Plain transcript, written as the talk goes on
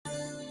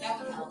That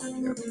would help.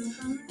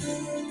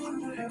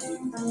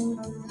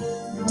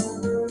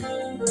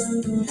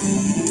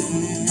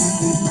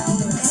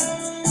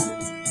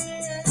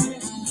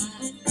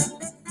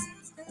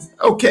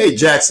 Okay,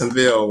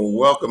 Jacksonville,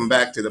 welcome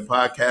back to the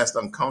podcast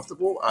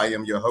Uncomfortable. I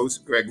am your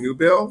host, Greg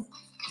Newbill.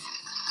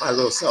 My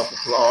little self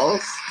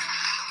applause.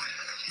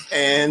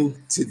 And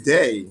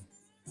today,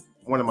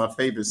 one of my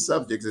favorite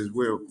subjects is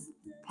we'll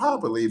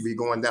probably be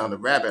going down the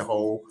rabbit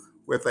hole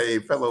with a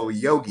fellow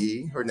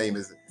yogi. Her name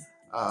is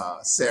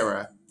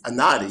Sarah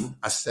Anati.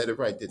 I said it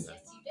right, didn't I?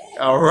 Yes, you did.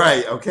 All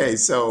right. Okay.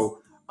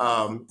 So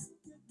um,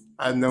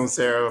 I've known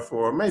Sarah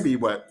for maybe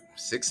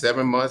 6,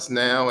 7 months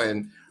now,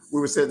 and we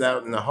were sitting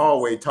out in the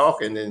hallway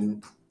talking,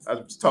 and I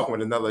was talking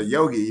with another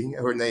yogi.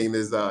 Her name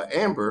is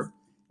Amber,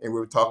 and we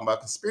were talking about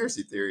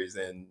conspiracy theories.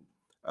 And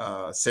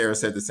Sarah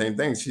said the same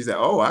thing. She said,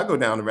 "Oh, I go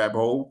down the rabbit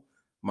hole.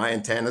 My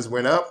antennas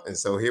went up, and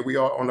so here we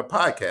are on the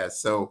podcast."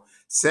 So,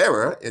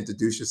 Sarah,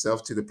 introduce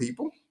yourself to the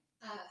people.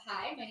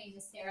 Hi, my name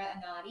is Sarah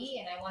Anati,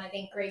 and I want to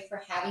thank Greg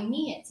for having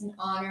me. It's an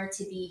honor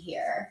to be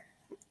here.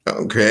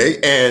 Okay,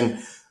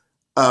 and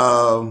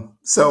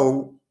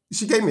so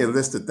she gave me a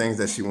list of things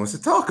that she wants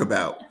to talk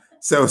about.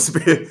 So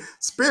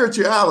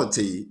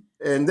spirituality,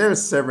 and there's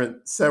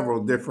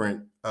several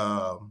different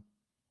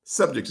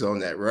subjects on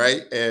that,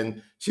 right?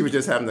 And she was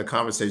just having a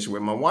conversation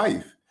with my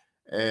wife.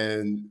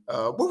 And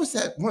what was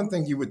that one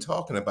thing you were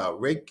talking about?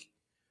 Reiki.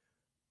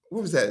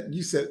 What was that?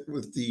 You said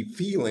with the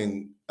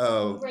feeling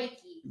of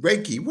Reiki.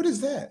 Reiki. What is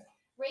that?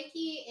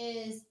 Reiki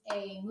is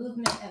a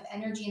movement of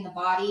energy in the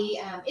body.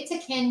 It's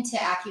akin to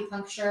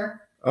acupuncture.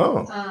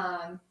 Oh,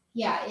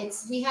 Yeah,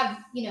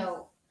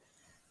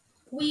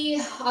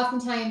 we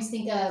oftentimes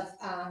think of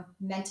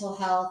mental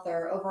health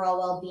or overall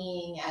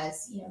well-being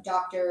as,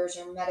 doctors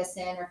or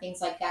medicine or things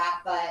like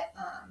that. But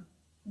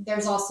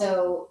there's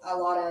also a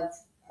lot of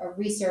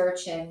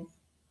research and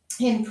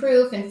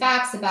proof and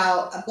facts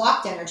about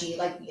blocked energy.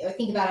 Like,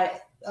 think about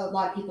it, a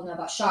lot of people know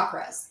about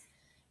chakras.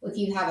 If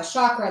you have a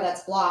chakra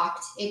that's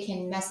blocked, it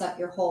can mess up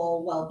your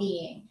whole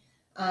well-being.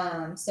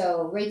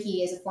 So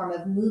Reiki is a form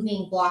of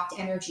moving blocked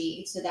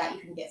energy so that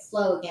you can get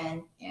flow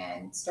again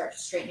and start to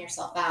straighten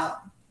yourself out.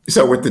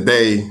 so with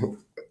today,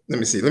 let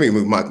me see. Let me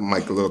move my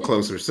mic a little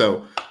closer.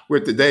 So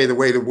with today, the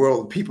way the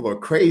world people are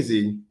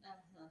crazy,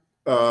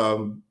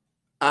 um,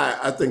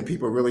 I think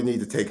people really need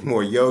to take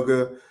more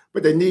yoga,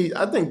 but I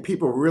think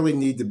people really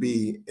need to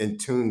be in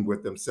tune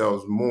with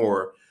themselves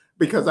more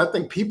because I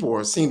think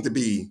people seem to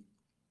be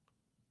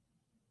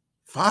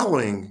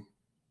following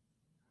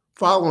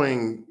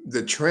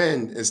the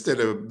trend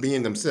instead of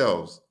being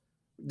themselves.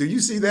 Do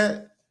you see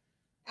that?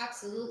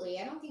 Absolutely.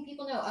 I don't think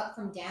people know up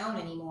from down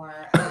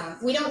anymore.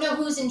 We don't know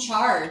who's in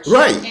charge.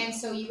 Right. And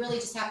so you really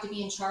just have to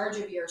be in charge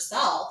of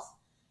yourself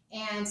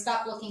and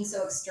stop looking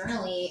so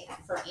externally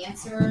for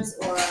answers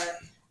or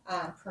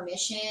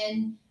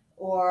permission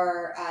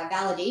or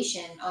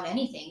validation on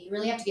anything. You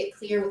really have to get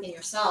clear within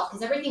yourself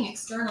because everything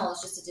external is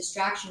just a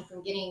distraction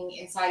from getting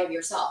inside of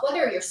yourself.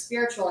 Whether you're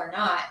spiritual or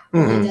not,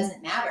 it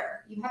doesn't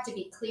matter. You have to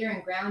be clear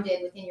and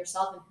grounded within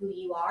yourself and who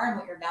you are and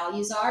what your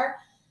values are.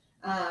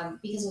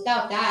 Because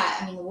without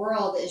that, the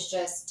world is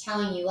just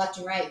telling you left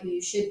and right who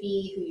you should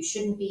be, who you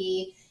shouldn't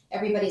be.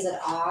 Everybody's at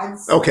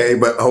odds. Okay,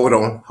 but hold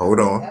on.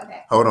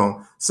 Okay.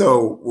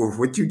 So with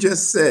what you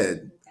just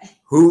said, Okay.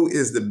 what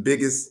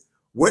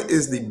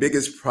is the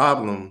biggest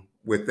problem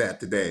with that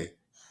today?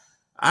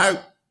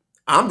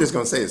 I'm just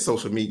gonna say it's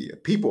social media.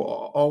 People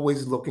are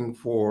always looking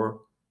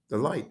for the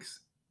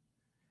likes.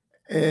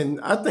 And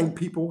I think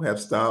people have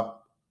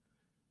stopped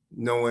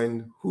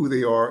knowing who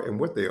they are and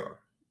what they are,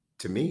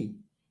 to me.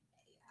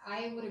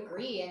 I would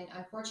agree. And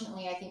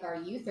unfortunately, I think our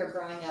youth are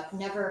growing up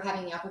never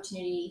having the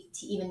opportunity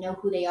to even know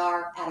who they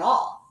are at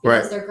all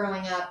because they're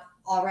growing up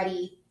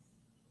already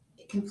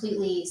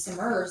completely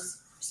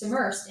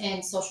submersed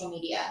in social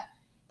media.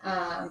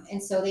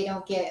 And so they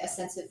don't get a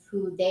sense of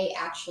who they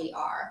actually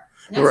are.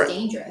 And that's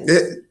dangerous.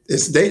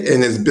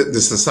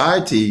 The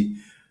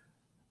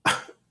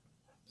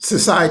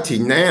society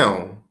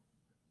now,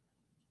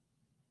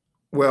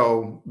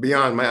 well,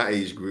 beyond my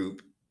age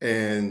group,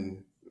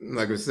 and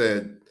like I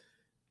said,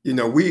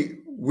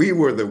 we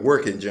were the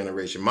working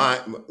generation.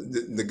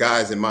 The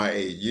guys in my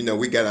age,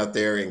 we got out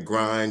there and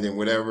grind and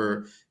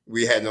whatever.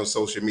 We had no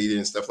social media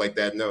and stuff like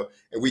that. No,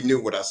 and we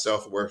knew what our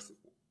self-worth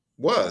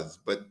was.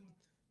 But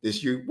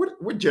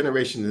what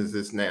generation is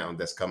this now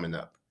that's coming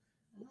up?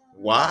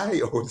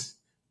 Why? Or I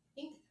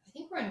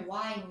think we're in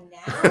Y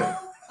now.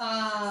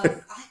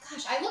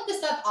 I look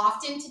this up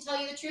often to tell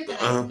you the truth,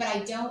 but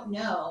I don't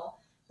know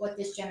what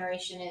this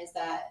generation is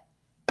that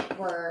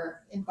we're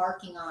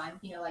embarking on.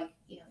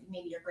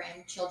 Maybe your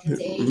grandchildren's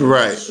age.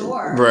 Right.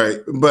 Sure. Right.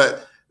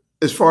 But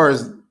as far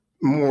as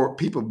more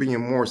people being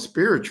more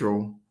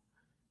spiritual,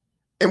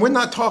 and we're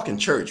not talking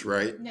church,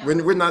 right? No.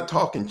 We're not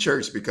talking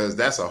church because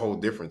that's a whole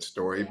different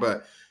story. Yeah.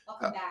 But I'll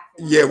come back.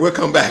 Yeah, we'll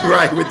come back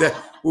right with that.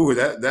 Ooh,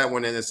 that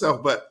one in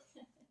itself. But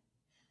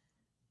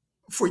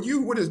for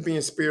you, what is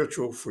being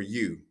spiritual for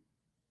you?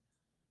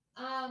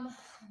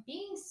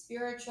 Being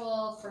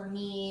spiritual for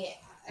me,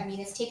 I mean,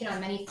 it's taken on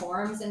many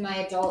forms in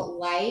my adult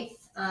life.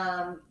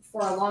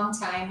 For a long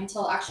time,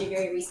 until actually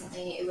very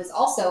recently, it was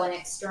also an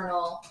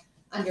external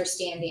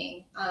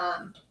understanding.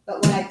 But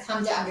what I've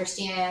come to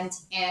understand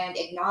and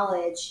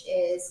acknowledge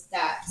is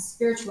that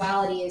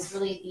spirituality is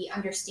really the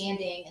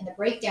understanding and the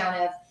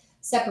breakdown of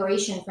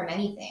separation from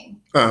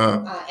anything,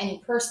 any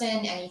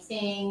person,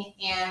 anything,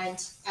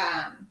 and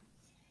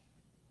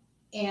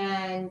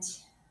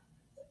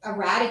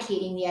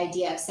eradicating the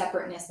idea of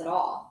separateness at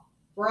all.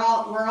 We're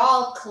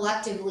all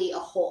collectively a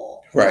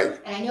whole. Right.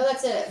 And I know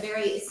that's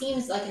it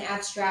seems like an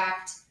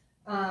abstract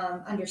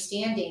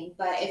understanding,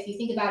 but if you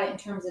think about it in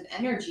terms of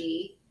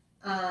energy,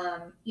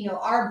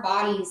 our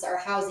bodies are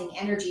housing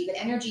energy, but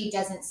energy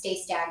doesn't stay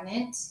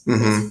stagnant.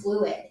 It's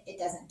fluid. It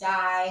doesn't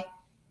die.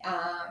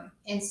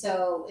 And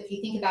so if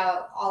you think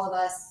about all of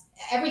us,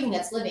 everything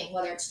that's living,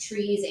 whether it's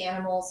trees,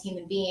 animals,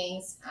 human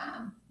beings,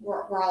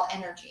 we're all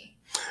energy.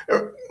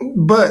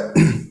 But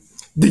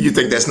do you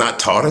think that's not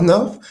taught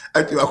enough?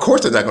 Of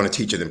course, they're not going to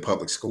teach it in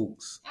public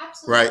schools.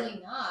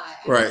 Absolutely not.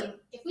 Right. I mean,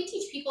 if we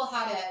teach people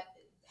how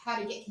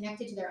to get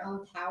connected to their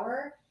own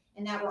power,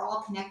 and that we're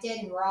all connected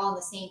and we're all on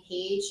the same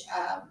page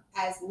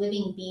as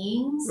living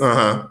beings,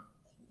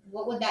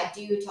 what would that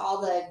do to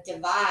all the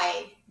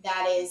divide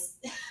that is?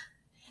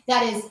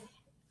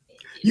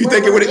 You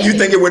think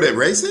it would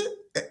erase it?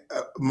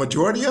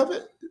 Majority of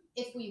it?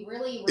 If we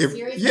really were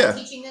serious about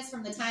teaching this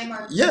from the time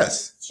our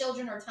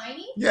children are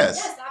tiny?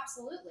 Yes,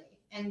 absolutely.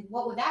 And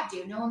what would that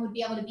do? No one would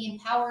be able to be in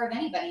power of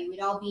anybody. We'd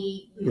all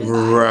be unified.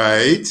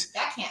 Right.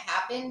 That can't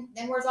happen.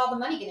 Then where's all the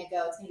money going to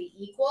go? It's going to be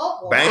equal.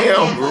 Well,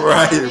 bam.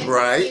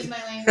 Right. Excuse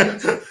my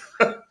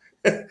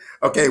language.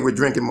 Okay, we're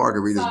drinking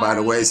margaritas, by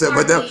the way. So,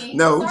 sorry,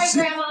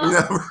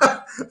 Grandma.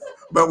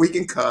 But we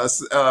can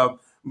cuss.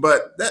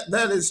 But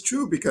that is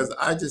true, because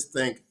I just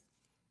think,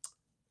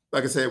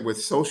 like I said,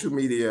 with social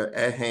media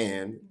at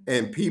hand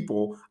and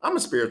people, I'm a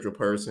spiritual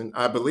person.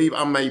 I believe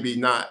I'm maybe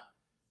not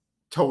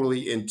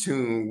totally in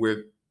tune with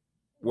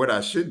what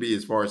I should be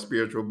as far as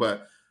spiritual,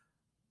 but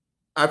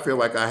I feel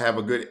like I have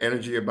a good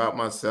energy about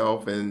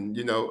myself. And,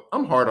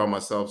 I'm hard on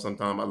myself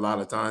sometimes, a lot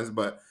of times,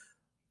 but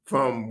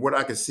from what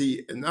I can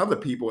see in other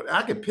people,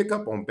 I can pick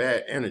up on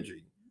bad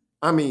energy.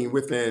 I mean,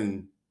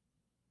 within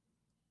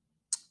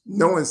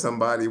knowing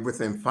somebody,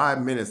 within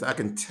 5 minutes, I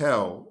can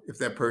tell if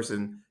that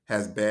person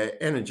has bad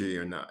energy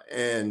or not.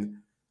 And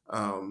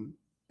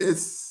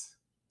it's,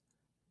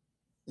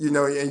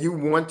 and you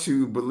want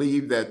to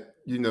believe that,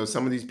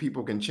 some of these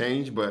people can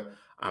change, but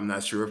I'm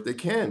not sure if they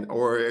can,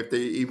 or if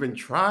they even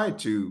try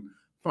to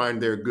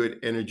find their good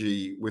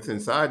energy within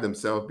inside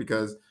themselves,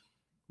 because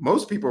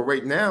most people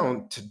right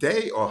now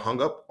today are hung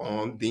up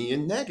on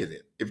being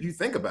negative. If you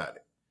think about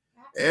it,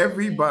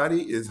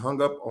 everybody is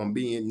hung up on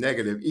being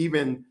negative,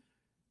 even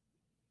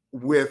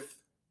with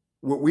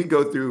what we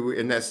go through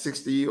in that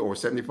 60 or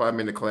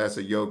 75-minute class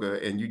of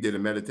yoga, and you did a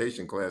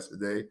meditation class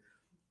today.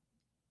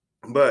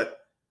 But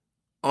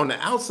on the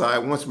outside,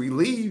 once we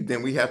leave,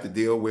 then we have to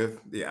deal with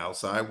the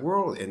outside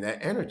world and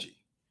that energy.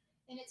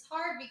 And it's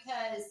hard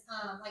because,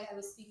 like I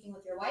was speaking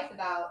with your wife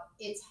about,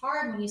 it's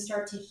hard when you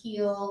start to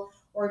heal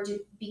or to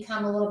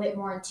become a little bit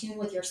more in tune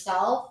with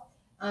yourself,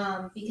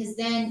 because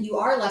then you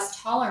are less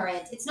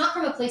tolerant. It's not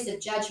from a place of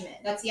judgment.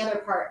 That's the other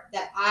part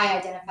that I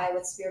identify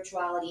with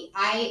spirituality.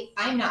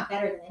 I'm not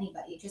better than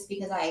anybody just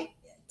because I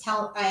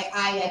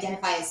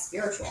identify as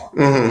spiritual.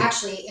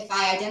 Actually, if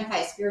I identify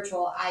as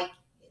spiritual, I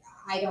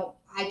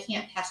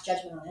can't pass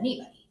judgment on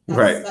anybody.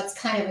 That's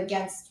kind of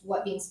against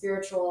what being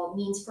spiritual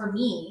means for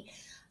me.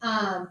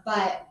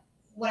 But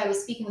what I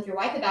was speaking with your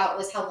wife about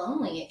was how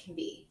lonely it can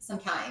be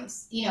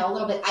sometimes, a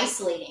little bit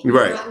isolating.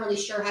 Right. You're not really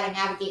sure how to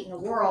navigate in the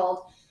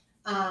world,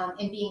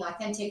 and being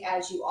authentic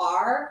as you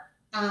are,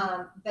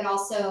 but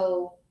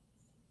also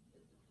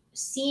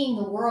seeing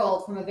the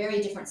world from a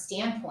very different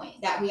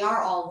standpoint, that we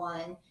are all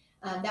one.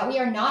 That we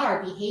are not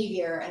our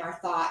behavior and our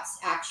thoughts,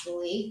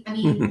 actually. I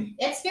mean,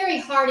 it's very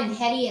hard and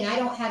heady, and I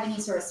don't have any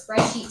sort of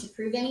spreadsheet to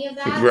prove any of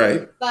that.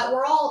 Right. But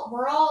we're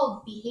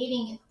all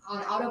behaving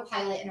on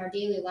autopilot in our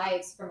daily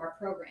lives from our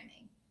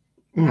programming.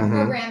 And our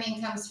programming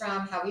comes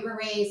from how we were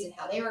raised and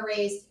how they were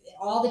raised,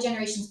 all the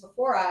generations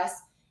before us,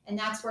 and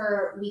that's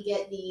where we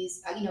get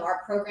these.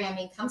 Our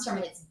programming comes from,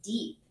 and it's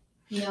deep.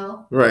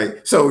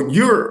 Right. So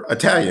you're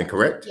Italian,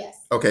 correct?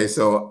 Yes. Okay.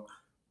 So,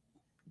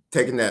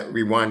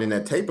 rewinding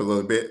that tape a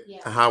little bit,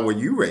 how were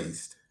you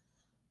raised?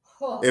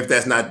 If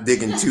that's not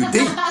digging too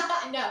deep.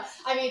 No,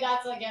 I mean,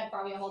 that's, again,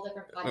 probably a whole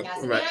different podcast.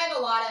 I mean, I have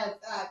a lot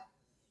of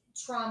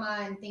trauma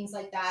and things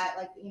like that,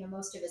 like,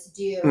 most of us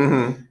do.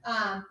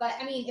 But,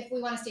 I mean, if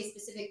we want to stay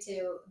specific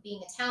to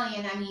being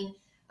Italian, I mean,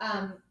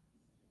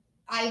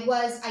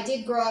 I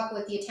did grow up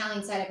with the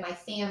Italian side of my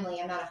family.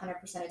 I'm not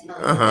 100% Italian,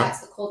 but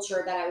that's the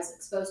culture that I was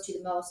exposed to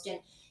the most. And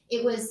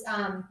it was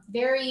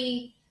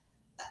very...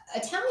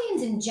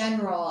 Italians in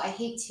general, I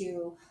hate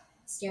to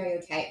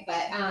stereotype,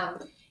 but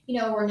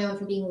we're known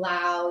for being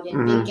loud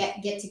and big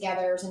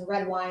get-togethers and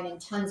red wine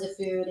and tons of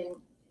food, and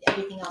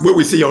everything else. What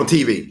we see on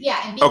TV. Yeah,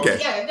 and being Okay.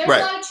 together. There's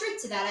Right. a lot of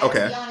truth to that. I have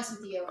to be honest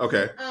with you.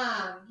 Okay.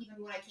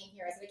 Even when I came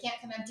here, I said I can't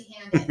come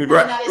empty-handed.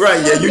 Right.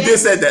 Right. Yeah, you did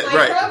say that. My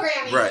Right.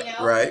 programming, Right. you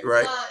know? Right.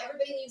 Right.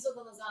 Everybody leaves with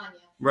a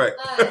lasagna. Right.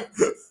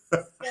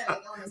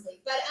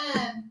 Honestly,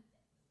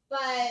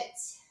 but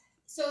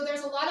so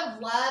there's a lot of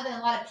love and a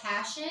lot of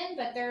passion,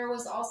 but there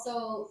was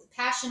also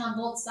passion on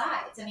both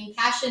sides. I mean,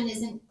 passion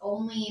isn't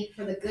only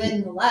for the good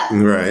and the love.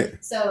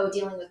 Right. So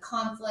dealing with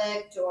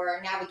conflict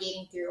or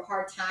navigating through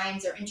hard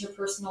times or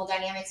interpersonal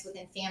dynamics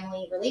within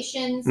family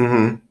relations,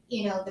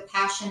 you know, the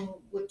passion,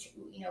 which,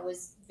 you know,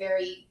 was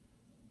very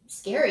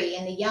scary,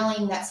 and the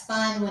yelling that's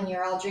fun when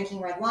you're all drinking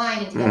red wine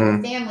and together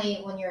with family,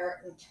 when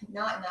you're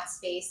not in that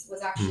space,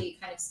 was actually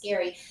kind of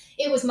scary.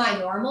 It was my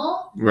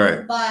normal,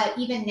 right? But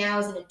even now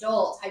as an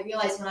adult, I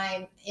realize when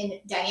I'm in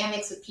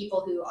dynamics with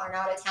people who are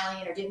not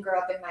Italian or didn't grow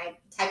up in my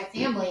type of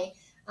family,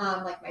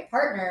 like my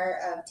partner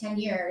of 10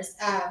 years,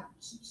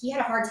 he had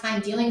a hard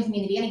time dealing with me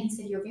in the beginning. He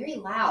said, "You're very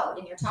loud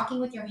and you're talking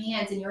with your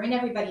hands and you're in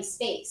everybody's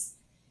space."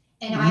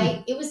 And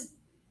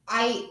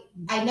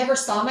I never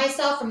saw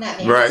myself from that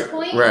vantage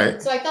point.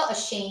 Right. So I felt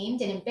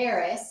ashamed and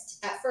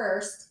embarrassed at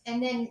first.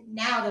 And then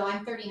now, though,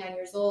 I'm 39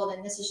 years old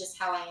and this is just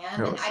how I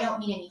am, and I don't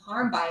mean any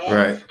harm by it.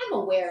 Right. I'm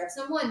aware if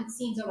someone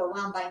seems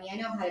overwhelmed by me, I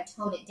know how to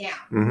tone it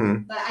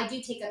down. But I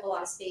do take up a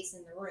lot of space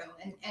in the room.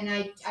 And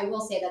I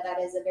will say that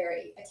is a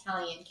very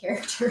Italian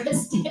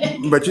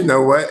characteristic. But you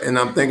know what? And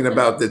I'm thinking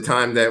about the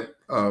time that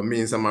me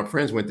and some of my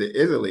friends went to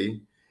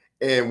Italy,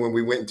 and when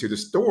we went into the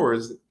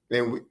stores,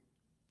 and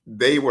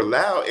they were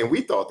loud and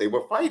we thought they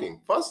were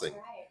fussing.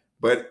 Right.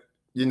 But,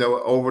 you know,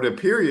 over the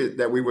period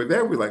that we were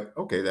there, we're like,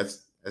 okay,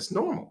 that's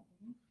normal.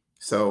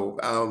 So,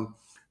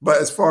 but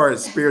as far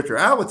as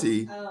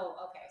spirituality. Oh,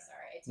 okay.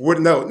 Sorry.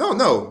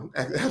 No,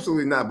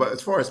 absolutely not. But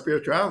as far as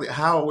spirituality,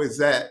 how is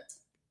that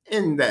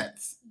in that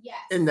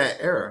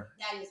era?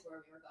 That is where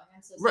we were going.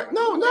 I'm so sorry. Right.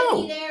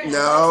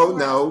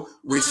 No.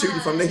 We're shooting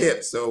from the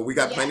hip. So we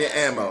got plenty of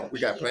ammo. We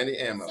got plenty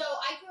of ammo. So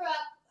I grew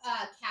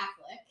up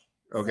Catholic.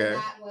 Okay. So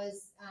that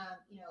was,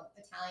 you know,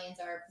 Italians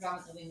are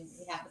predominantly,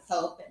 we have the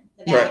Pope and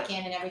the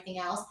Vatican and everything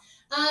else.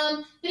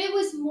 But it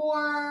was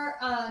more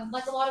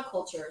like a lot of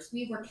cultures.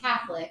 We were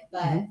Catholic,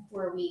 but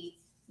were we,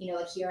 you know,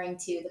 adhering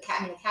to the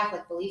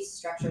Catholic belief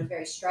structure is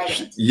very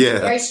strident. Yeah.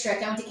 Very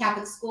strict. I went to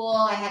Catholic school.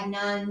 I had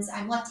nuns.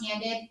 I'm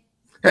left-handed.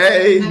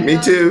 Hey, me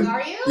too.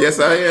 Are you? Yes,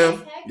 I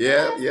am.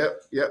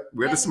 Yep.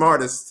 We're the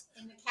smartest.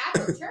 In the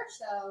Catholic Church,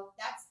 though,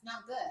 that's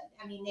not good.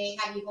 I mean, they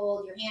have you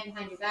hold your hand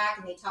behind your back,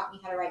 and they taught me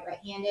how to write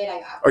right-handed.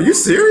 Are you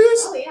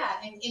serious? Oh yeah.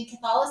 And in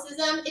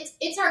Catholicism,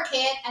 it's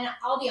archaic, and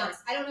I'll be honest,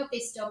 I don't know if they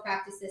still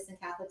practice this in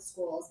Catholic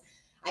schools.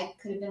 I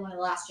could have been one of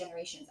the last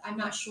generations. I'm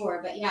not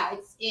sure, but yeah,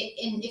 and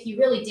if you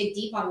really dig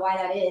deep on why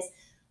that is,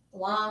 a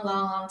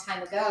long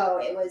time ago,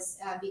 it was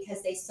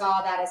because they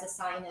saw that as a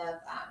sign of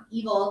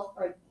evil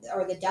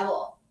or the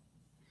devil.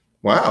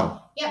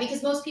 Wow. Yeah,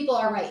 because most people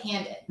are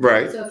right-handed.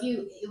 Right. So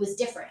it was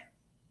different.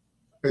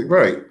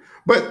 Right.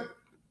 But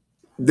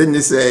didn't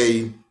they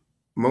say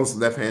most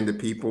left-handed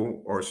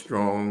people are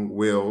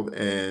strong-willed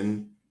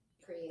and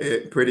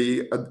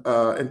pretty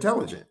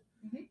intelligent?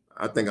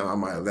 I think I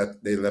might have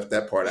left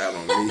that part out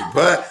on me,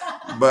 but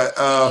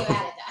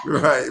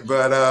right.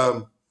 But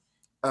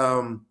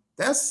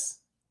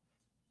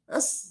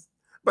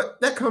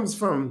but that comes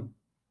from,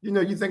 you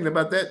know, you're thinking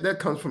about that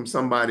comes from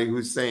somebody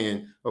who's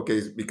saying,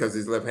 okay, because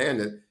he's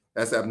left-handed,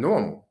 that's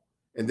abnormal.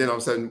 And then all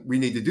of a sudden we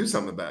need to do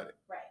something about it.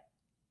 Right.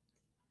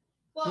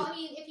 Well, I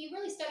mean, if you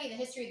really study the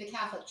history of the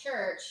Catholic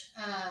Church,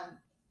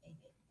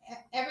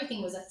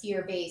 everything was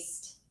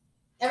fear-based.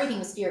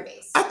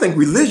 I think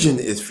religion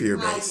is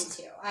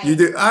fear-based. I do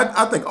too. You do?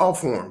 I think all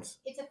forms.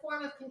 It's a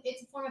form of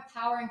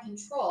power and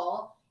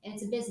control, and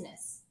it's a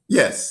business.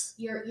 Yes.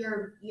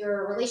 Your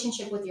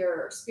relationship with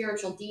your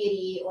spiritual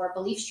deity or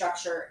belief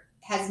structure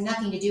has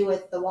nothing to do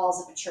with the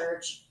walls of a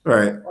church,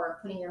 right? Or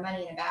putting your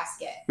money in a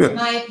basket. In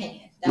my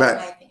opinion, that's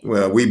my opinion.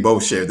 Well, we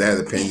both share that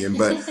opinion,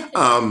 but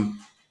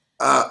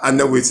I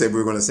know we said we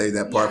were going to save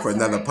that part for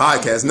another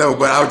podcast. No,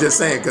 but I was just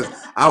saying because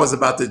I was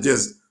about to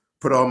just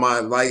put on my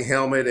light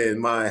helmet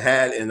and my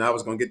hat, and I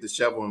was going to get the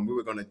shovel, and we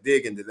were going to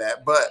dig into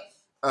that. But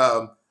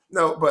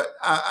no, but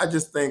I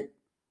just think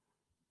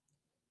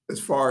as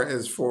far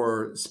as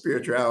for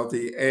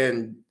spirituality,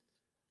 and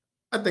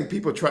I think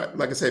people try,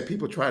 like I said,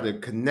 people try to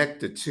connect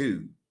the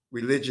two,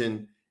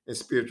 religion and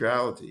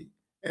spirituality.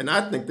 And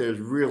I think there's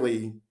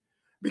really,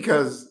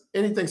 because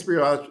anything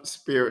I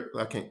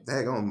can't,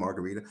 dag on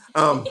margarita.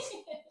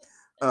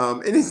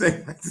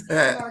 Anything like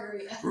that.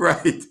 Margarita.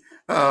 Right.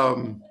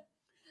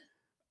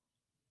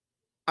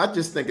 I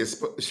just think it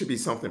should be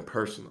something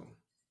personal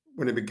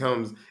when it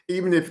becomes,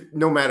 even if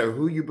no matter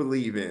who you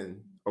believe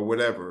in or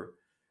whatever,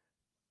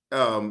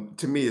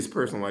 to me it's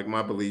personal. Like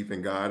my belief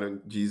in God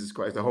and Jesus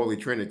Christ, the Holy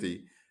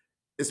Trinity,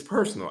 it's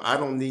personal. I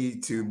don't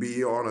need to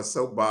be on a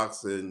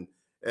soapbox and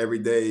every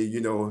day,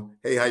 you know,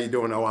 hey, how you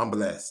doing? Oh, I'm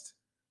blessed.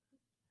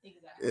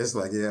 Exactly. It's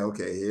like, yeah,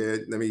 okay,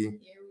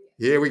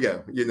 here we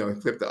go. You know,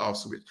 flip the off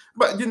switch.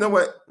 But you know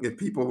what? If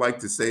people like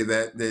to say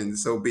that, then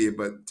so be it.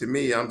 But to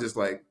me, I'm just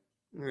like,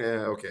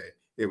 yeah, okay.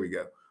 here we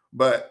go.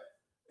 But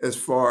as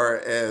far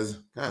as,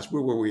 gosh,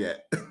 where were we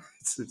at?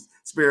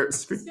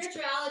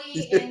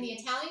 Spirituality in the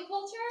Italian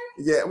culture?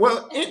 Yeah,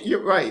 well,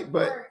 you're right,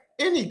 but Or,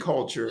 any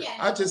culture, yeah,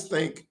 I just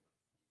think,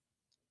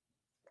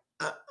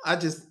 I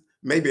just,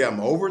 maybe I'm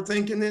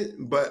overthinking it,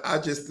 but I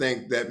just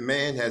think that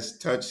man has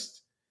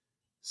touched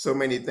so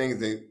many things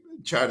that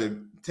try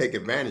to take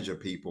advantage of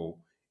people,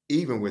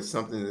 even with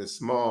something as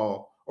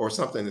small or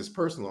something as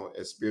personal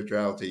as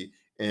spirituality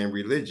and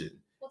religion.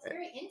 well, it's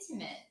very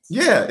intimate.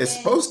 Yeah, it's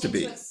supposed to And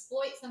be. to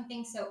exploit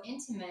something so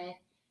intimate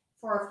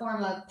for a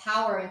form of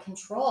power and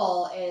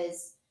control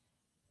is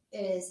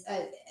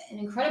an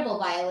incredible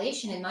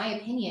violation, in my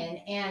opinion.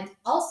 And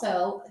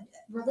also,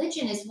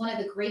 religion is one of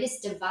the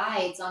greatest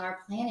divides on our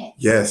planet.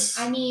 Yes.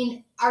 I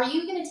mean, are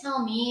you going to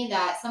tell me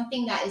that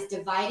something that is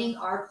dividing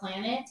our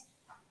planet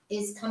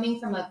is coming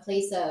from a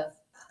place of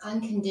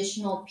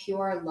unconditional,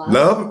 pure love?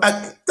 Love?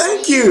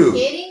 Thank Are you.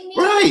 Kidding me?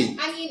 Right.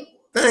 I mean,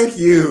 Thank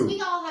you.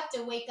 we all have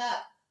to wake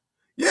up.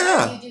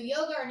 Yeah. Whether you do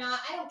yoga or not,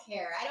 I don't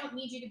care. I don't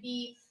need you to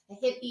be a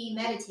hippie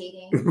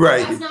meditating.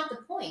 Right. That's not the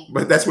point.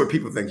 But that's what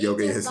people think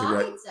yoga is,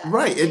 right? divides us.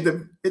 Right.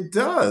 It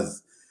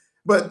does.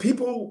 But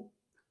people,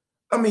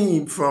 I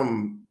mean,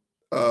 from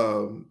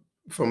the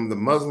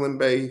Muslim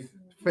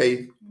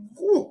faith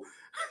whew,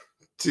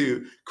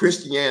 to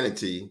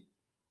Christianity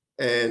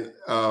and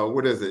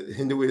what is it?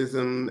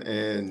 Hinduism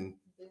and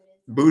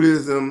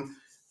Buddhism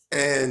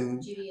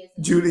and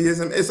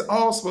Judaism. It's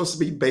all supposed to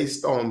be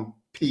based on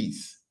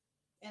peace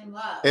and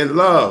love. And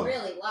love.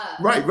 Really love.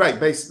 Right.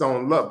 Based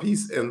on love,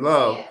 peace and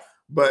love. Yes.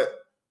 But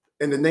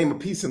in the name of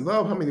peace and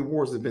love, how many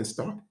wars have been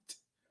started?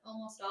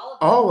 Almost all of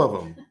them. All of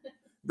them.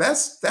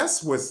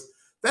 That's what's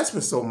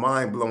so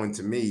mind blowing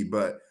to me.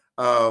 But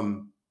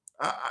and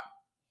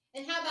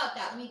how about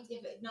that? Let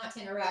me, not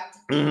to interrupt.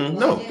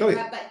 No, go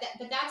ahead.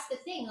 But that's the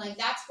thing. Like,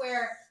 that's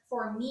where,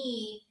 for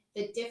me,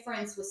 the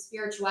difference with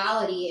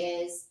spirituality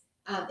is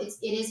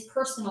it is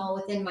personal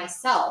within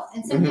myself.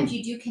 And sometimes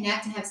you do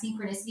connect and have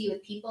synchronicity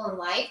with people in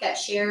life that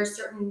share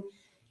certain,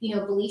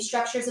 belief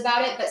structures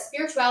about it. But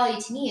spirituality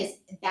to me is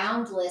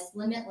boundless,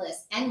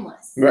 limitless,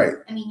 endless. Right.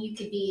 I mean, you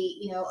could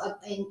be,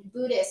 a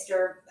Buddhist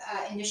or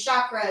into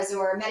chakras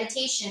or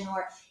meditation,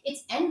 or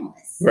it's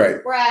endless. Right.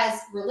 Whereas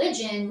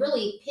religion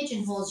really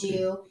pigeonholes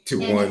you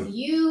to and one. if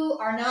you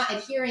are not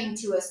adhering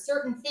to a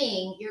certain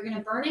thing, you're going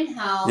to burn in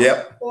hell.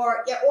 Yep.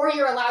 Or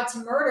you're allowed to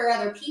murder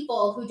other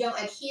people who don't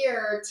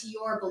adhere to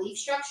your belief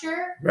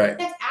structure. Right.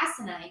 That's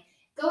asinine.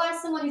 Go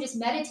ask someone who just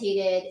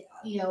meditated,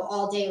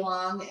 all day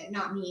long.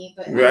 Not me,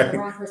 but Right. I'm the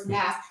wrong person to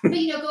ask. But,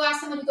 go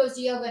ask someone who goes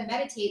to yoga and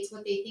meditates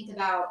what they think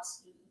about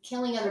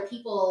killing other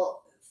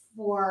people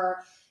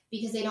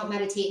because they don't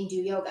meditate and do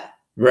yoga.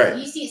 Right.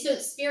 You see, so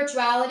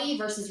spirituality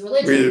versus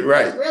religion.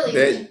 Right.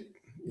 Really.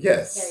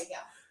 Yes. There you go.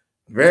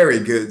 Very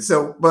good.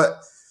 So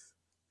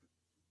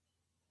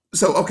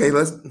okay,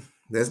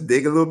 let's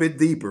dig a little bit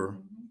deeper.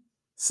 Mm-hmm.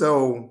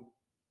 So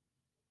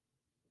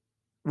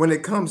when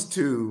it comes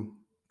to,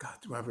 God,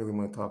 do I really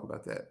want to talk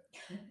about that?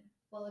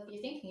 Well, if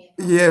you're thinking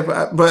it.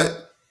 Yeah,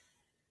 but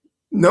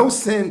no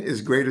sin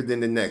is greater than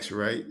the next,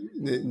 right?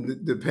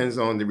 It depends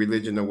on the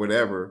religion or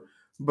whatever.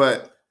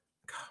 But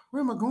God,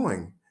 where am I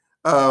going?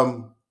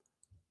 How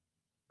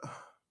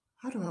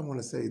do I want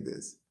to say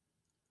this?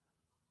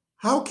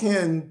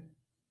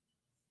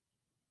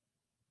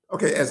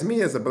 As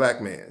me as a black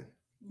man,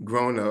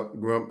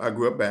 I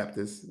grew up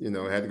Baptist,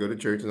 had to go to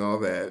church and all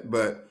that.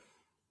 But,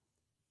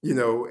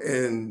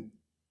 and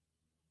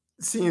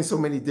seeing so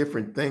many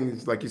different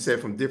things, like you said,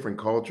 from different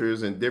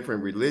cultures and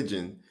different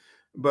religion.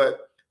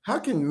 But how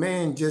can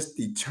man just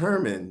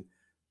determine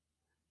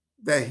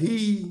that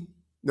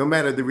no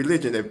matter the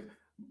religion, if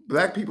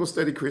black people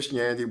study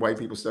Christianity, white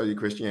people study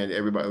Christianity,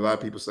 a lot of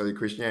people study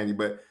Christianity,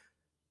 but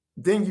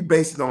then you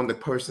base it on the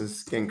person's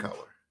skin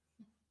color.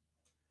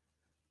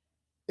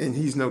 And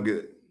he's no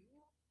good.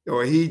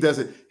 Or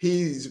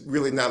he's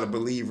really not a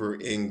believer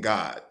in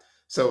God.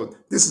 So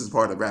this is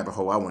part of the rabbit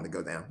hole I want to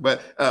go down.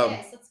 But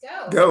yes, let's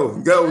go.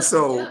 Go.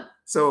 Yeah.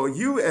 So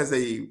you as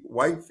a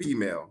white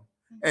female,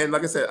 and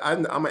like I said,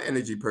 I'm an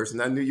energy person.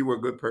 I knew you were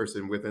a good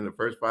person within the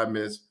first 5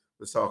 minutes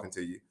I was talking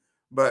to you.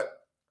 But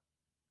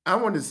I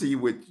wanted to see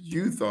what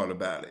you thought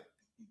about it,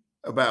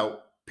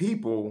 about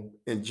people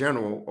in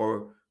general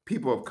or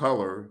people of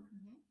color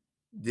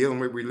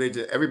dealing with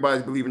religion.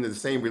 Everybody's believing in the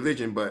same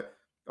religion, but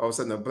all of a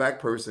sudden a black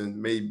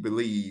person may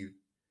believe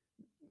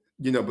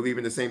in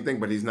the same thing,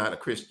 but he's not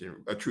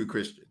a true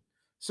Christian.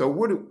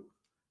 So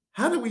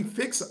how do we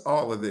fix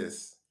all of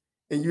this?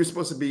 And it's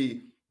supposed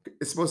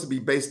to be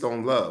based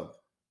on love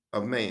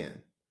of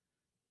man.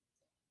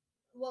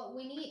 Well,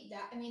 we need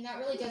that. I mean, that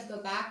really does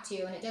go back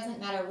to, and it doesn't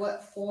matter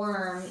what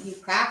form you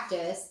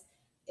practice,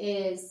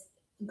 is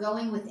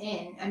going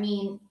within. I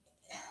mean,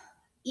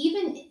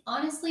 even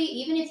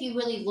if you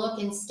really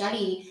look and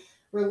study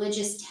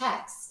religious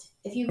text,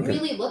 if you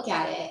really look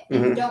at it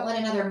and don't let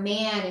another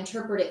man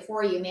interpret it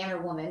for you, man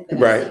or woman,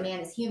 but I say man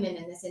is human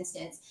in this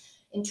instance,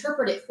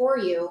 interpret it for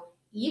you.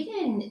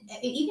 Even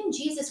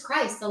Jesus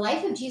Christ, the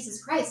life of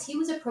Jesus Christ, he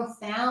was a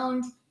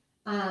profound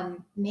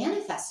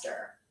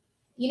manifester.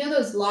 You know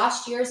those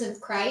lost years of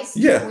Christ?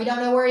 Yeah. We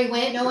don't know where he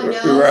went. No one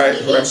knows. Right,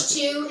 The right.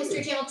 H2,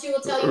 History Channel 2 will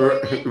tell you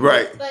where he went.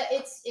 Right. But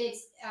it's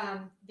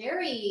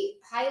very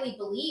highly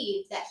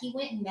believed that he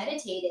went and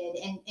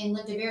meditated and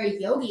lived a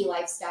very yogi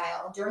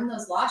lifestyle during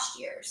those lost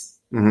years.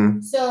 Mm-hmm.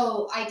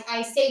 So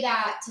I say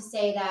that to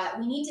say that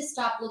we need to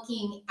stop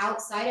looking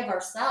outside of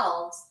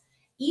ourselves,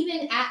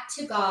 even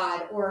to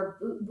God or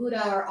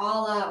Buddha or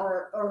Allah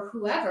or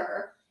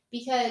whoever,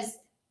 because,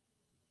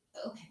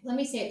 okay, let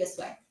me say it this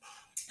way.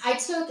 I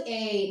took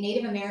a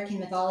Native American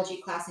mythology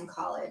class in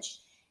college,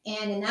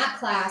 and in that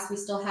class, we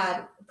still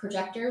had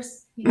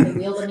projectors. You know, they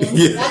wheeled them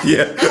in.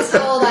 That's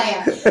how old I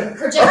am.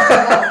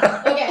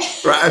 Projector. Okay.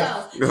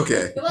 Right. So,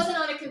 okay. It wasn't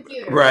on a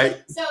computer.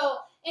 Right. So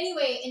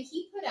anyway, and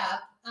he put up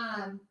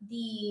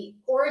the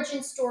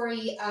origin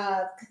story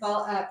of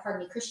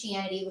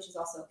Christianity, which is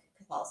also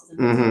Catholicism,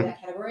 Mm-hmm. that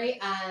category.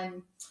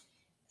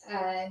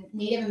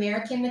 Native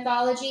American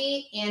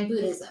mythology and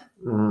Buddhism.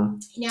 Mm-hmm.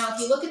 Now, if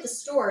you look at the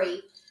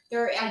story,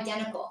 they're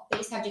identical. They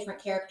just have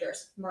different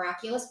characters.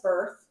 Miraculous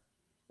birth,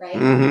 right?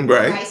 Mm-hmm.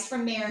 Right. Christ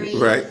from Mary.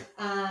 Right.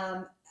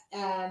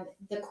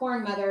 The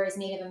Corn Mother is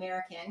Native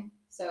American,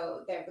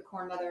 so they're the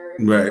Corn Mother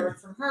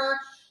birth from her.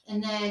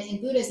 And then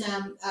in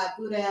Buddhism,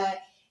 Buddha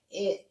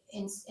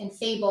in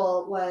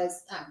fable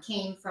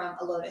came from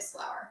a lotus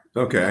flower.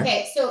 Okay.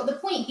 Okay. So the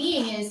point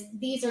being is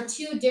these are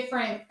three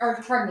different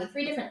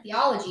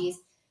theologies,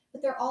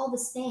 but they're all the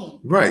same.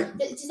 Right.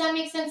 Does that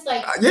make sense?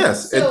 Like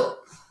yes. So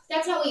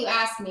that's not what you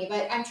asked me,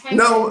 but I'm trying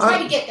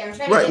to get there. I'm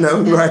trying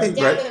to get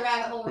down to the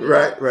rabbit hole.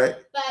 Right.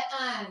 But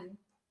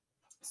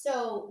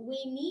so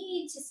we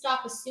need to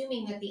stop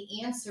assuming that the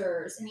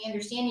answers and the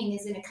understanding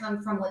is going to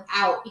come from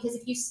without, because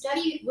if you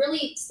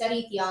really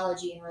study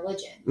theology and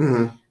religion,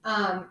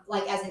 mm-hmm.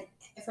 Like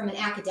from an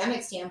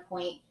academic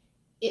standpoint,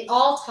 it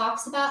all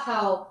talks about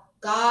how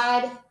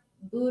God,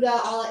 Buddha,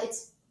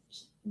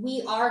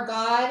 we are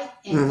God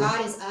and mm-hmm.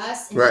 God is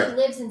us, and right. he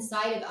lives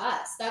inside of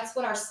us. That's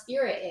what our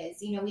spirit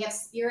is. You know, we have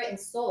spirit and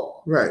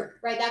soul. Right.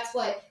 That's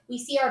what we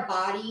see, our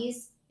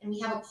bodies, and we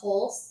have a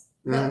pulse.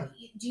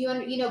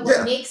 Mm-hmm. But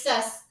what makes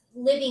us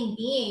living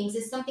beings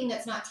is something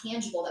that's not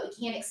tangible, that we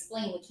can't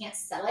explain. We can't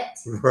sell it.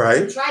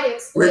 Right. We try to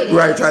exploit it.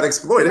 Right. Try to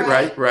exploit it.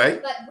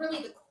 Right. But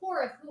really, the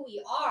core of who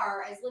we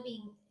are as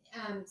living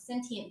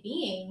sentient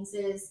beings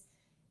is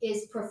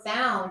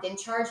profound and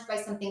charged by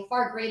something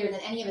far greater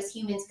than any of us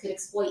humans could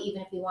exploit, even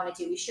if we wanted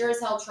to. We sure as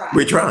hell try.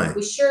 We try.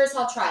 We sure as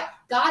hell try.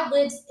 God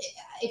lives,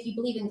 if you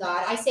believe in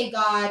God. I say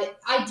God.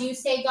 I do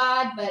say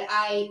God, but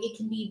it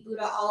can be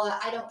Buddha, Allah.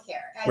 I don't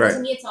care. Right. To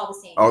me, it's all the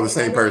same. All the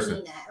same person.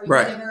 Mean that. Or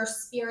right.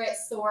 Universe, spirit,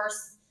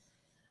 source.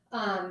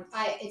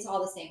 It's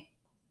all the same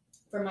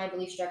for my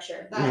belief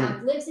structure. But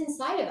mm-hmm. Lives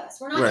inside of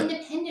us. We're not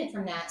independent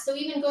from that. So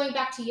even going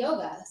back to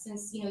yoga,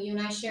 since you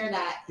and I share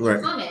that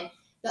in common.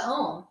 The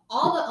Om.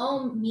 All the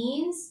Om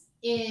means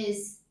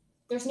is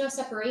there's no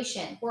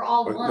separation. We're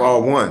all one. We're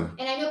all one.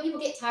 And I know people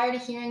get tired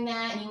of hearing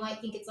that, and you might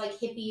think it's like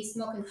hippies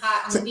smoking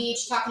pot on the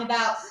beach talking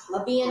about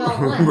being all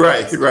one.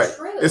 right. It's the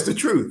truth. It's the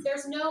truth.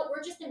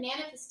 We're just a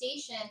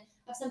manifestation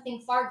of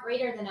something far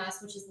greater than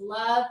us, which is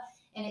love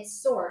and its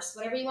source.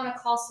 Whatever you want to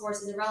call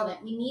source is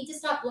irrelevant. We need to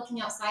stop looking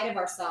outside of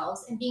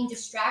ourselves and being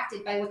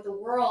distracted by what the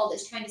world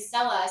is trying to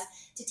sell us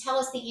to tell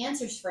us the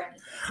answers for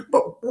anything.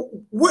 But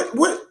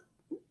what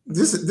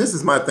This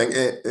is my thing,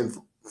 and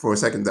for a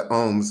second, the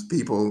ohms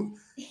people,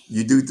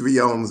 you do 3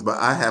 ohms, but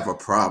I have a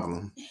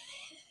problem,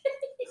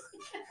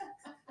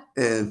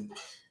 and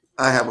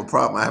I have a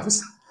problem.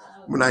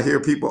 When I hear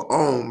people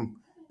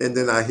ohm, and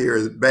then I hear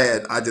it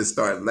bad, I just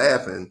start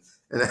laughing,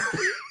 and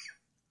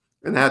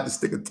I have to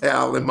stick a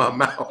towel in my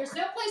mouth. There's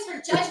no place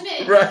for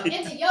judgment right.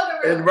 in the yoga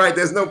room. And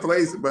there's no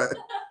place, but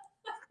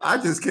I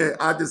just can't.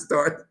 I just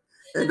start,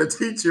 and the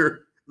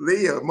teacher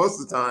Leah,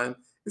 most of the time.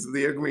 It's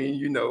Leah Green,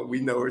 we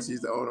know her.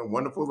 She's the owner,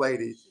 wonderful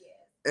lady.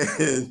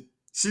 And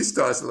she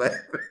starts laughing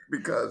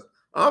because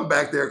I'm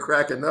back there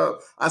cracking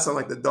up. I sound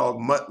like the dog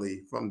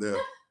Muttley from the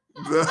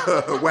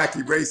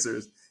Wacky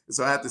Racers.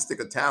 So I have to stick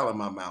a towel in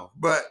my mouth.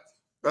 But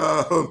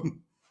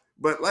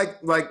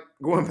like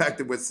going back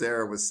to what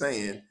Sarah was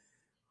saying,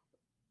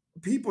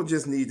 people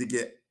just need to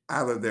get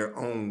out of their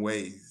own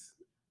ways.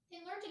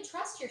 And learn to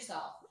trust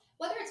yourself.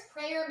 Whether it's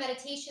prayer,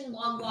 meditation,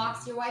 long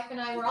walks, your wife and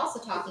I were also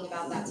talking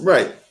about that today.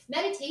 Right.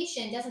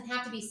 Meditation doesn't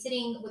have to be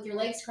sitting with your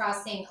legs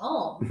crossed saying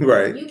Om.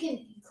 Right. You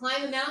can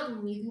climb a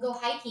mountain. You can go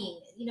hiking.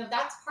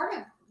 That's part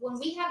of when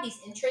we have these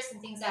interests and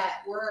things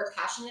that we're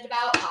passionate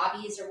about,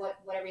 hobbies or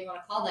whatever you want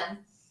to call them.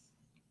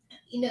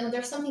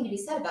 There's something to be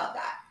said about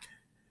that.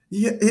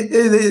 Yeah, it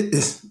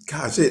is.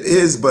 Gosh, it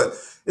is. But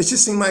it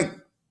just seems like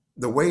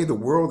the way the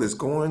world is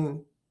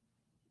going,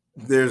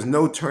 there's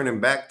no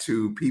turning back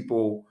to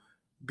people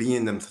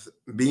being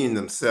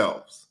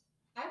themselves.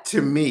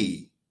 To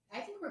me,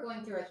 I think we're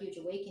going through a huge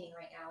awakening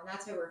right now, and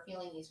that's why we're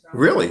feeling these growing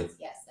really things.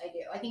 Yes, I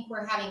do. I think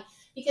we're having,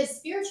 because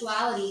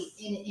spirituality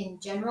in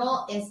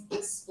general is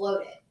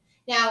exploded.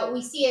 Now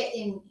we see it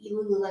in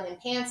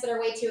Lululemon pants that are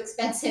way too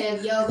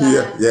expensive,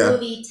 yoga,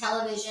 movie,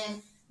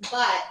 television,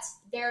 but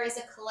there is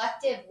a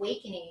collective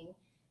awakening.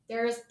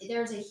 There's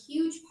a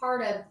huge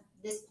part of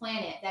this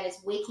planet that is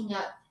waking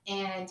up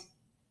and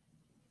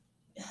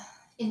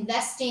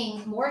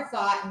investing more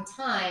thought and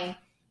time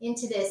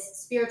into this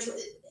spiritual.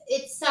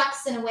 It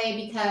sucks in a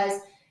way because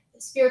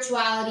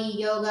spirituality,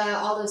 yoga,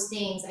 all those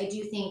things, I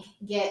do think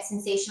get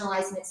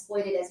sensationalized and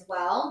exploited as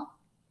well.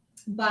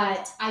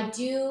 But I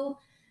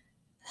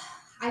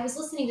was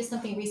listening to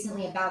something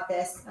recently about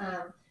this,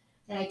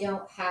 and I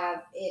don't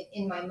have it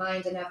in my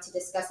mind enough to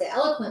discuss it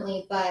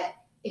eloquently, but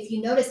if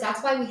you notice,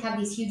 that's why we have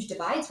these huge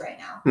divides right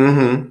now.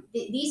 Mm-hmm.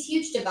 These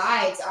huge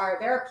divides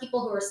there are people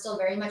who are still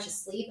very much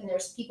asleep, and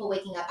there's people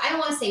waking up. I don't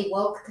want to say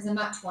woke because I'm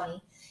not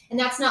 20, and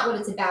that's not what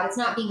it's about. It's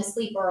not being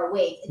asleep or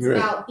awake. It's Right.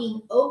 about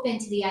being open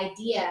to the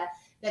idea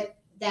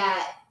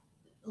that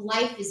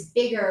life is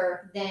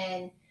bigger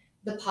than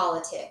the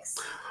politics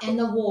and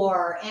the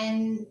war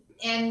and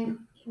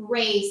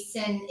race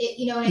and it,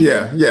 you know what I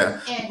Yeah, mean?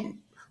 yeah. And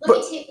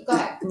But- go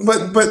ahead.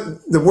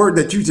 But the word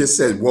that you just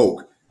said,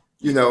 woke,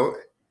 you know,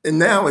 and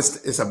now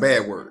it's a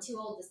bad I'm word. too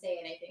old to say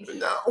it, I think.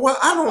 No, well,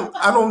 I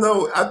don't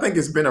know. I think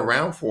it's been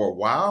around for a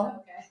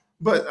while, Okay.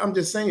 but I'm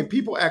just saying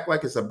people act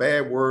like it's a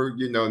bad word.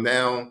 You know,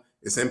 now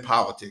it's in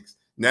politics.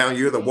 Now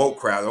you're the woke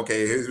crowd.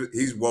 Okay,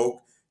 he's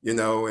woke. You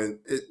know, and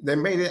they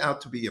made it out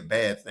to be a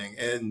bad thing.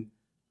 And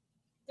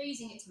They're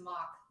using it to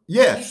mock.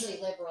 yes,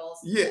 Usually liberals.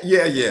 yeah.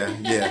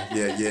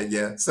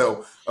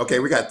 So, okay,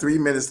 we got 3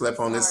 minutes left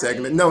on this Sorry.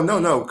 segment. No,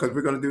 because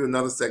we're going to do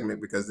another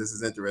segment because this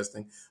is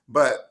interesting.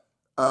 But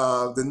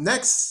the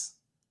next,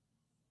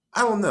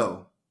 I don't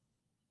know.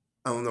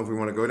 I don't know if we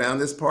want to go down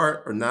this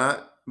part or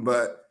not,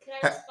 but Could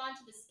I respond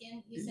to the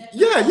skin you said?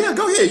 yeah,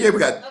 go ahead. Yeah,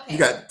 Okay. you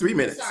got 3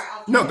 minutes. Sorry.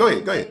 No, go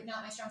ahead.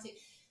 Not my strong suit.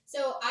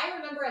 So I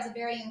remember as a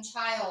very young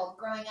child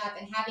growing up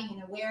and having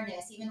an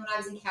awareness, even when I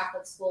was in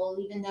Catholic school,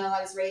 even though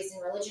I was raised in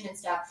religion and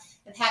stuff,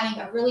 of having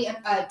a really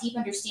deep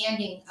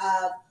understanding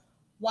of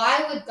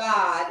why would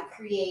God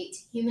create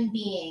human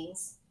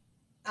beings,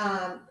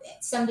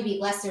 some to be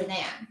lesser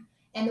than.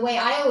 And the way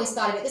I always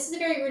thought of it, this is a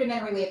very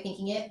rudimentary way of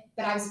thinking it,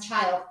 but I was a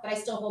child, but I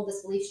still hold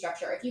this belief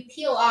structure. If you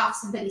peel off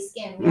somebody's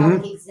skin, we all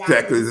look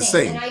exactly the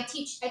same. And I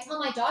tell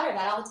my daughter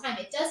that all the time.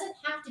 It doesn't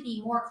have to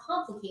be more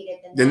complicated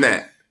than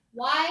that.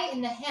 Why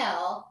in the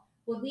hell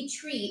would we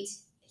treat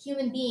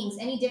human beings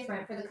any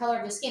different for the color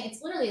of their skin?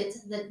 It's literally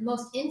the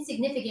most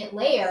insignificant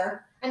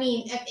layer. I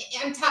mean,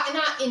 I'm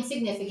not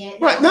insignificant.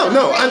 Right. No,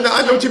 I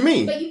know what you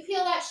mean. But you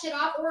peel that shit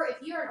off, or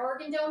if you're an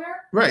organ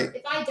donor, right?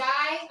 If I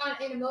die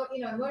in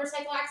a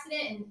motorcycle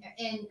accident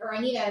or I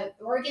need an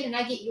organ and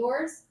I get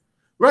yours,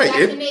 right? Is that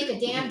going to make a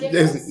damn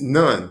difference? There's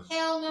none.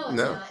 Hell no, it's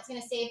not. It's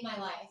going to save my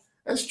life.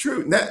 That's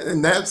true.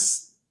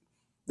 That's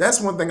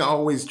one thing I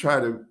always try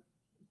to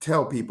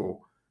tell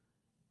people.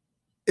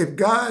 If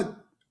God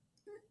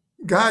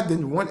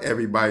didn't want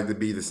everybody to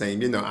be the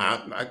same, you know,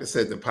 like I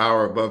said, the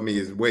power above me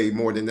is way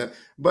more than that.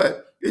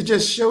 But it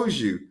just shows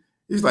you,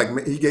 he's like,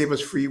 he gave us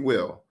free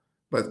will.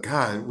 But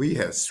God, we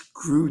have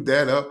screwed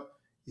that up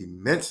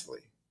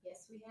immensely.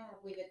 Yes, we have.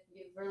 We've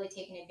really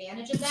taken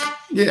advantage of that.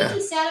 Yeah. He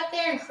sat up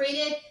there and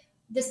created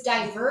this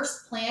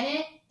diverse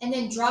planet and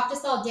then dropped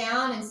us all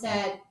down and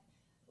said,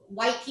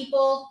 white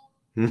people,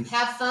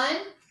 have fun.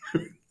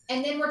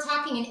 And then we're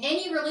talking in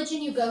any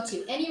religion you go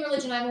to, any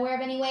religion I'm aware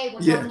of anyway,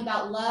 we're talking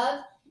about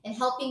love and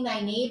helping thy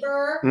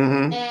neighbor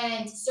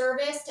and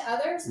service to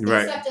others,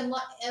 except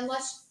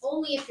unless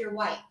only if you're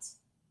white.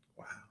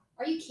 Wow.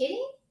 Are you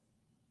kidding?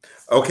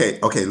 Okay,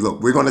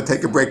 look, we're going to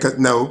take a break.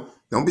 No,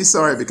 don't be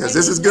sorry because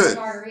this is good.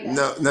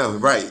 No,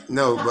 right.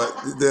 No, but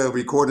the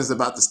recording's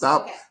about to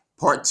stop. Okay.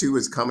 Part 2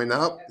 is coming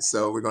up,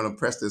 so we're going to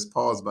press this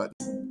pause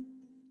button.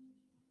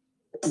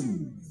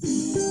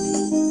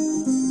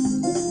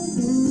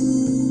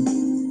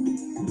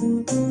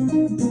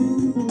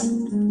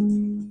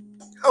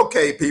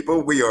 Okay,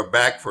 people, we are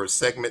back for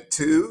segment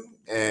 2,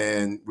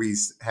 and we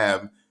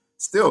have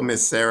still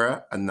Miss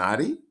Sarah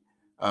Anati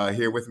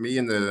here with me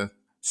in the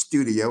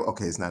studio.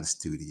 Okay, it's not a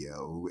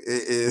studio.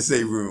 It is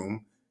a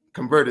room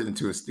converted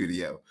into a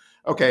studio.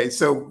 Okay,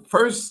 so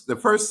the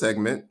first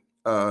segment,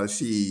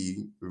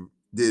 she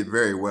did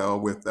very well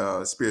with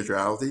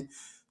spirituality.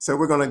 So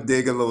we're going to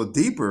dig a little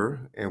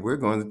deeper, and we're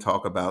going to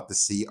talk about the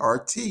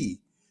CRT,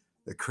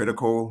 the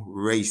critical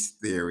race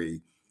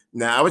theory.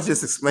 Now, I was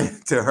just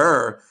explaining to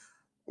her,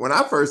 when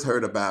I first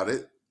heard about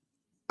it,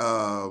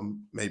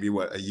 maybe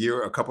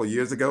a couple of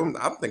years ago,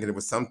 I'm thinking it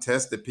was some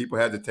test that people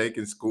had to take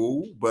in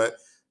school. But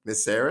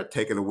Miss Sarah,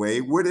 take it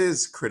away. What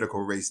is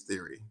critical race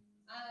theory?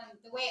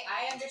 The way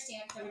I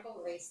understand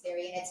critical race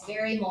theory, and it's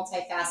very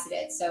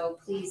multifaceted, so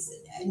please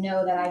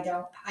know that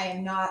I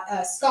am not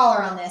a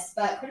scholar on this,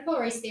 but critical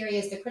race theory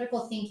is the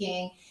critical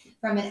thinking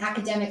from an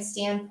academic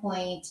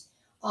standpoint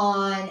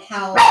on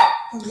how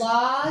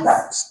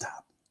laws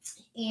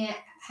in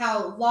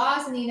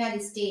the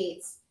United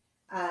States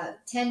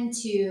tend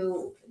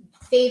to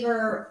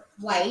favor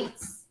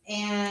whites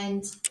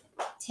and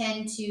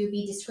tend to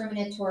be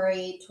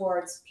discriminatory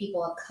towards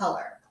people of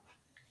color.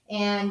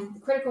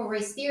 And critical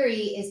race theory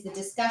is the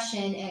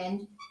discussion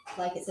and,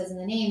 like it says in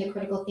the name, the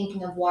critical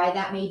thinking of why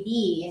that may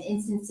be and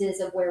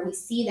instances of where we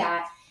see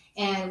that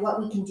and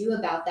what we can do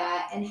about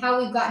that, and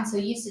how we've gotten so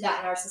used to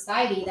that in our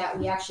society that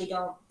we actually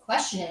don't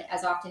question it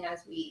as often as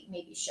we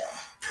maybe should.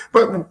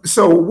 But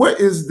so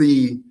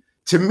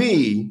to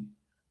me,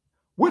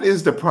 what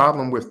is the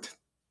problem with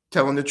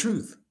telling the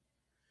truth?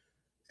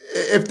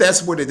 If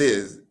that's what it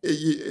is,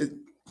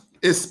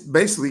 it's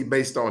basically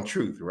based on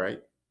truth,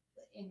 right?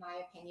 In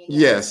my opinion,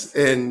 Yes,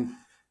 and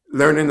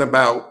learning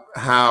about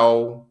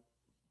how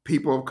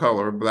people of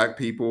color, black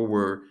people,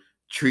 were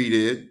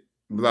treated,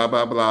 blah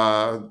blah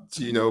blah,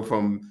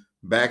 from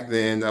back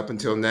then up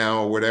until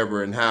now or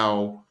whatever, and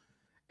how.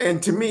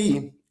 And to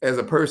me, as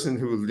a person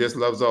who just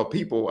loves all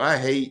people, I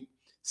hate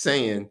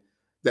saying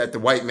that the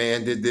white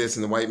man did this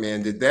and the white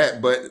man did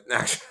that, but in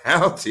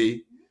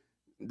actuality,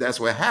 that's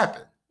what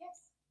happened.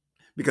 Yes.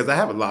 Because I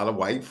have a lot of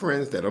white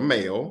friends that are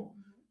male,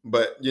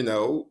 but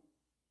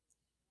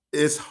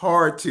it's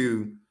hard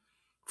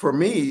for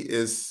me,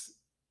 is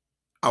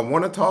I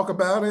want to talk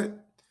about it,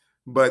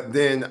 but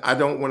then I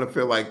don't want to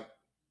feel like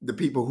the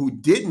people who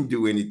didn't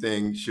do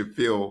anything should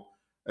feel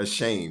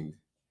ashamed.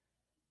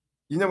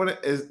 You know what it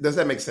is? Does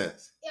that make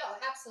sense? Yeah,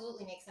 it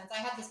absolutely makes sense. I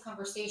had this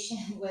conversation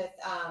with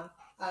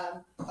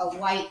a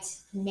white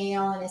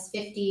male in his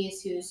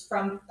 50s who's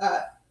from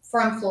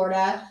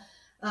Florida.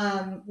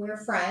 We're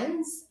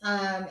friends,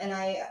 and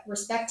I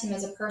respect him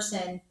as a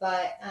person,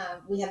 but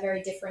we have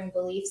very differing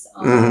beliefs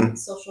on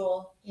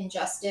social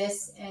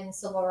injustice and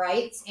civil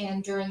rights.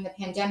 And during the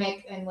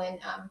pandemic, and when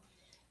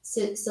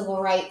civil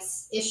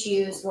rights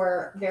issues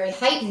were very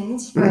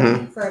heightened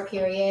for a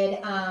period,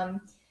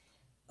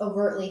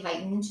 overtly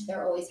heightened.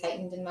 They're always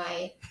heightened in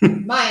my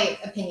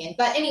opinion.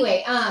 But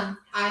anyway,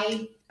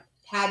 I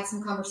had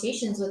some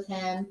conversations with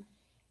him,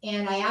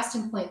 and I asked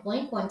him point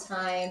blank one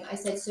time. I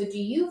said, "So do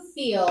you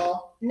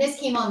feel?" And this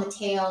came on the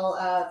tail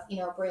of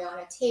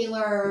Breonna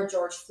Taylor,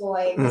 George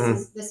Floyd.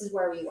 This is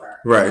where we were.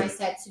 Right. And I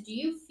said, "So do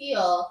you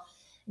feel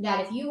that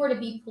if you were to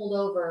be pulled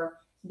over,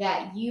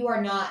 that you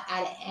are not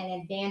at an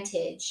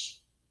advantage?"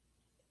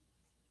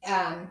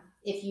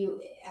 If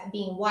you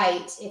being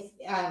white,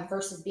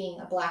 versus being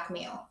a black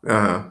male.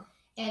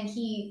 And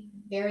he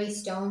very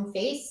stone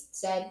faced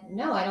said,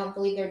 "No, I don't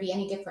believe there'd be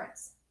any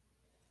difference."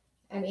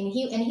 I mean,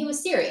 he was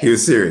serious. He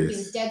was serious. He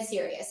was dead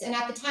serious. And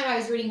at the time, I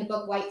was reading the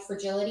book White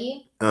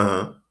Fragility.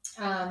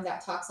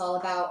 That talks all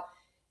about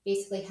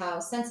basically how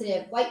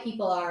sensitive white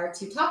people are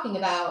to talking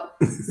about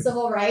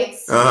civil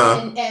rights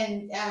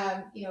and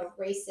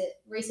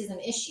racism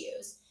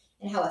issues,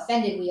 and how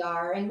offended we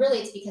are. And really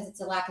it's because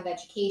it's a lack of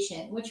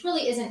education, which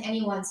really isn't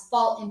anyone's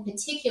fault in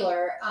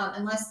particular,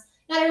 unless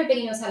not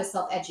everybody knows how to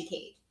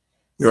self-educate.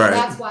 So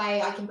that's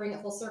why I can bring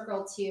it full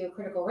circle to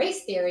critical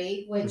race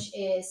theory, which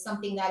is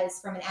something that is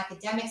from an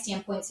academic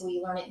standpoint. So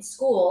we learn it in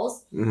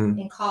schools,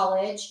 in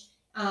college,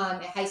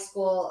 at high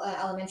school,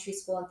 elementary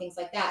school, and things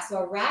like that.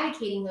 So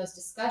eradicating those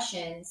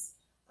discussions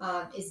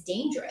is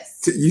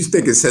dangerous. You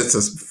think it sets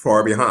us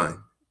far behind?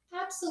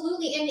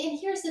 Absolutely. And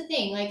here's the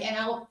thing, and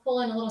I'll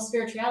pull in a little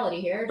spirituality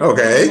here.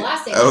 Okay.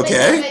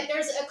 Okay. But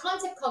there's a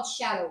concept called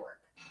shadow work.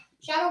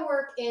 Shadow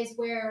work is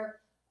where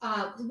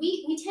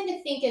we tend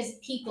to think as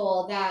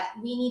people that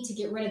we need to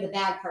get rid of the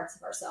bad parts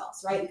of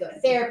ourselves, right? We go to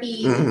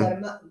therapy, we go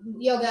to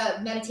yoga,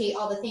 meditate,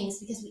 all the things,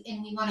 because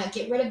we want to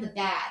get rid of the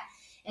bad.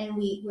 And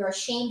we're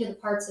ashamed of the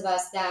parts of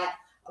us that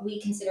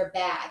we consider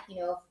bad,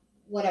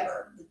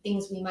 whatever the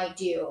things we might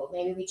do.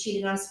 Maybe we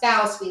cheated on a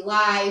spouse, we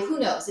lie, who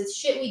knows? It's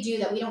shit we do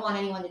that we don't want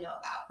anyone to know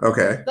about.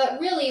 Okay. But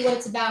really what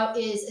it's about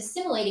is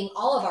assimilating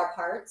all of our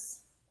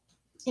parts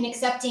and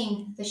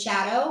accepting the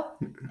shadow,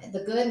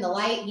 the good and the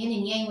light, yin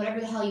and yang, whatever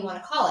the hell you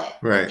want to call it.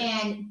 Right.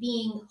 And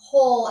being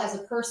whole as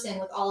a person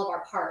with all of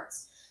our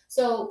parts.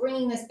 So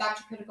bringing this back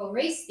to critical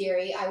race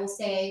theory, I will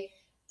say,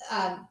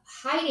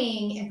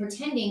 hiding and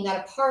pretending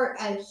that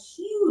a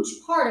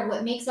huge part of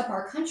what makes up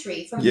our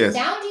country from the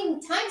founding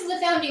times of the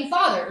founding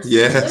fathers,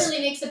 literally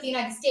makes up the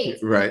United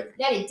States, right?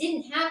 That it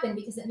didn't happen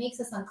because it makes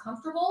us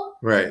uncomfortable,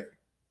 right?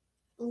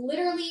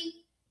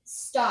 Literally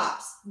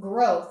stops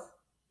growth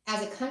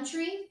as a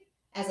country,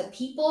 as a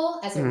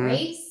people, as a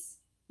race.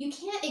 You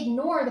can't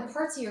ignore the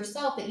parts of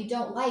yourself that you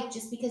don't like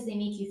just because they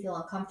make you feel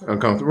uncomfortable.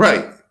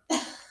 Right.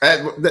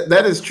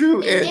 That is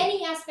true in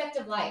any aspect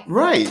of life.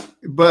 Right,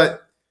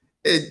 but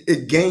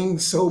it gained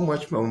so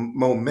much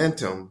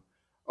momentum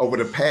over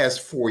the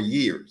past 4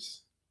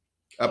 years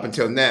up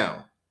until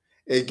now.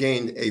 It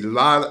gained a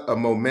lot of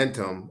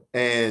momentum,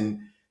 and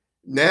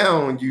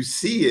now you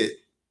see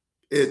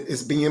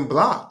it's being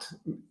blocked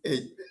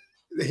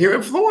here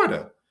in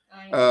Florida.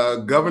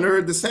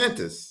 Governor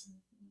DeSantis.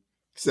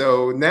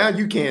 So now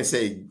you can't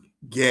say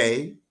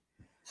gay,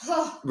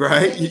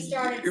 right? You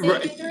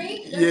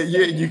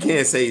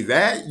can't say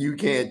that. You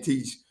can't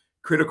teach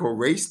critical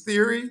race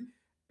theory.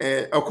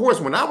 And of course,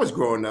 when I was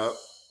growing up,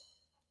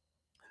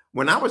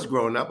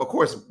 of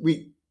course,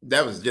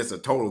 that was just a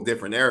total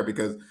different era,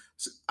 because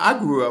I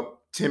grew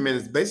up 10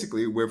 minutes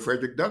basically where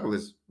Frederick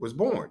Douglass was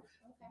born. Okay.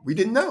 We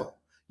didn't know.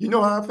 You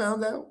know how I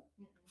found out?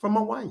 From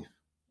my wife.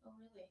 Oh,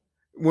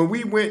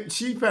 really?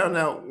 She found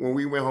out when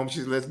we went home.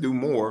 She said, "Let's do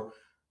more."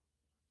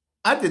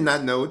 I did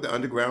not know the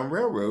Underground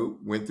Railroad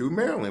went through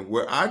Maryland,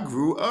 where I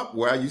grew up,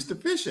 where I used to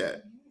fish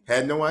at.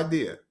 Had no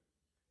idea.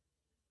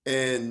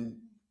 And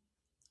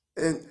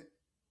and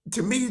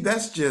to me,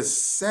 that's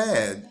just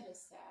sad That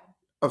is sad.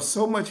 of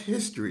so much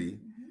history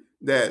Mhm.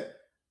 that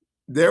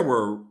there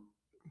were,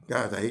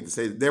 God, I hate to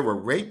say it, there were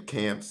rape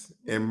camps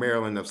in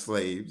Maryland of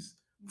slaves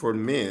for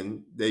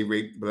men. They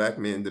raped black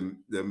men,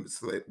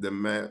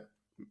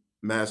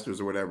 masters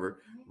or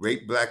whatever,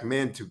 raped black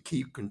men to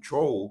keep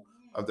control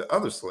of the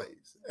other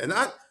slaves. And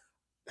I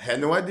had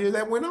no idea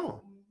that went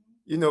on,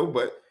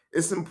 but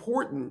it's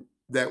important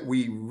that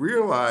we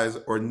realize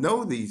or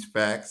know these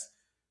facts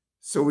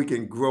so we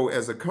can grow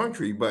as a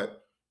country.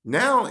 But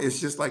now it's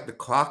just like the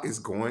clock is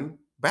going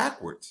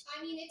backwards.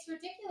 I mean, it's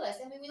ridiculous.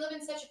 I mean, we live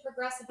in such a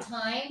progressive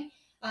time,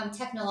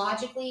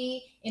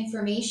 technologically,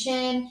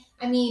 information.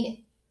 I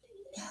mean,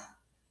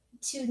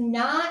 to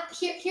not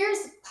here's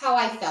how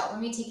I felt. Let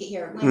me take it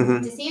here.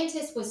 When Mhm.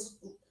 DeSantis was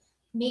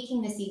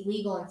making this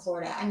illegal in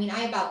Florida, I mean,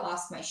 I about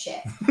lost my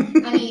shit.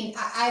 I mean,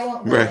 I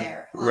won't go Right,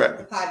 there on right.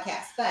 the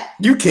podcast, but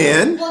You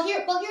can. well,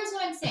 here's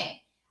what I'm saying.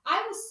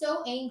 I was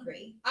so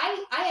angry.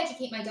 I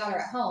educate my daughter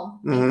at home,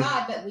 thank Mhm.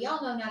 God, but we all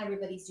know not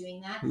everybody's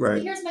doing that. Right.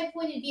 But here's my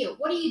point of view.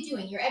 What are you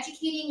doing? You're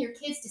educating your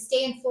kids to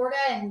stay in Florida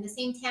and the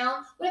same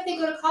town. What if they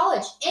go to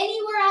college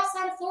anywhere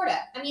outside of Florida?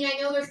 I mean,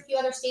 I know there's a few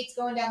other states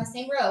going down the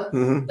same road,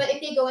 Mhm. but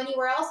if they go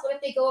anywhere else, what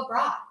if they go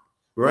abroad?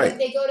 What Right, if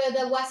they go to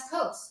the West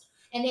Coast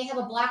and they have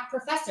a black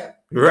professor?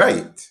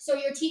 right, So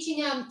you're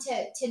teaching them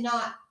to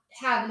not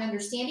have an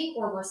understanding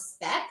or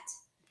respect.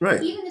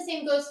 right, Even the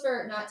same goes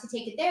for, not to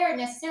take it there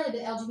necessarily,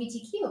 but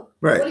LGBTQ.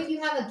 right, What if you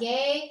have a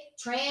gay,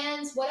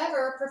 trans,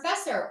 whatever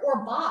professor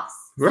or boss?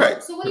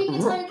 right. So what are you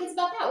going to tell your kids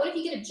about that? What if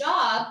you get a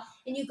job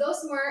and you go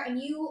somewhere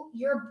and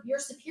your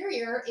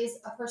superior is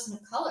a person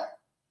of color,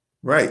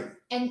 Right,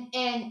 and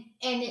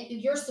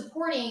you're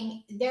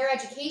supporting their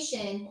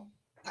education,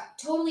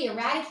 totally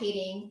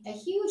eradicating a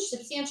huge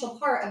substantial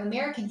part of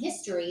American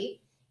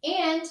history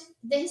and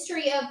the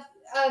history of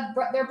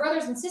their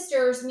brothers and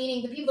sisters,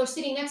 meaning the people they're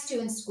sitting next to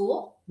in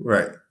school.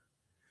 right.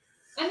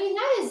 I mean,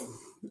 that is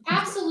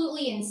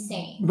absolutely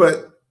insane.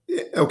 But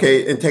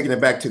okay, and taking it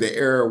back to the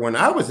era when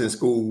I was in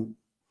school,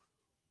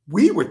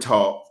 we were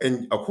taught,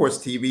 and of course,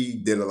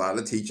 TV did a lot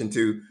of teaching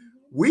too.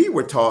 We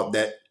were taught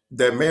that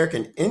the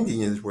American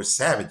Indians were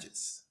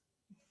savages,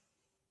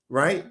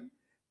 right?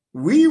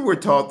 We were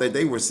taught that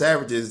they were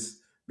savages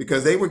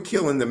because they were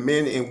killing the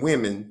men and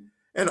women,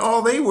 and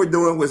all they were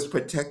doing was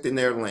protecting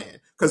their land.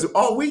 Because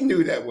all we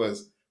knew that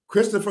was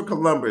Christopher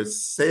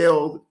Columbus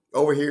sailed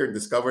over here and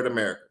discovered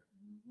America.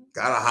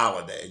 Got a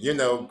holiday,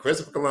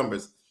 Christopher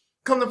Columbus.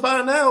 Come to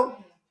find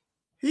out,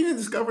 he didn't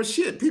discover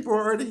shit. People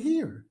are already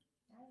here.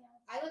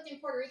 I lived in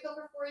Puerto Rico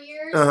for 4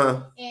 years,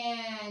 Uh-huh.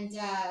 and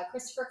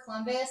Christopher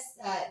Columbus.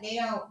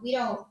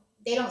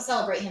 They don't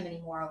celebrate him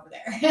anymore over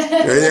there.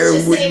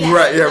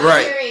 Right, yeah,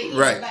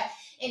 right. But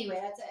anyway,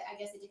 that's I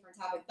guess a different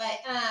topic. But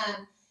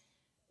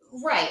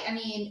right, I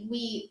mean,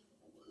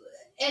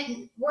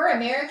 we're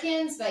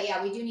Americans, but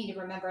yeah, we do need to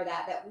remember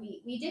that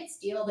we did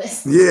steal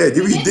this. Yeah,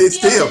 we did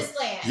steal this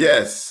land.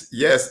 Yes,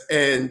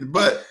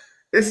 but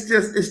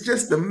it's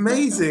just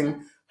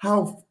amazing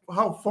how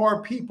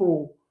far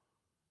people,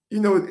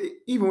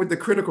 even with the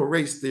critical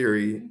race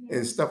theory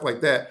and stuff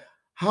like that,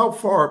 how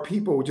far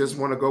people just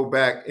want to go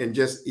back and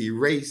just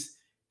erase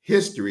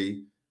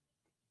history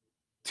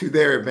to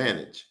their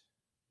advantage.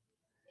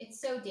 It's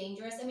so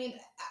dangerous. I mean,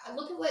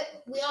 look at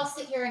what we all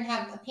sit here and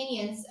have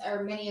opinions,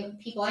 or many of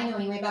people I know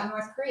anyway, about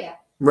North Korea.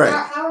 Right.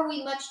 How are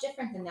we much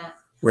different than that?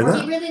 We're Are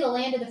not. we really the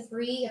land of the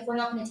free if we're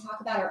not going to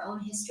talk about our own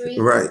history?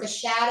 Right. The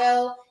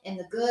shadow and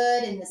the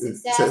good and the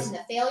success and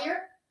the failure?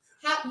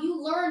 How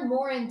you learn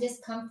more in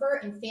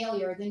discomfort and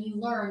failure than you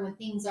learn when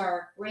things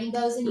are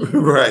rainbows and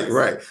unicorns.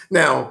 Right.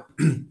 Now,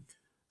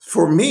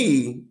 for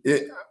me,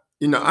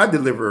 I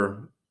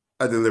deliver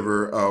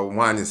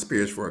wine and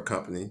spirits for a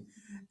company,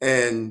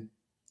 and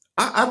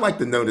I like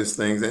to notice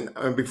things.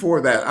 And before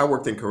that, I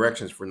worked in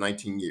corrections for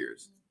 19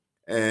 years,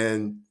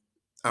 and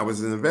I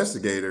was an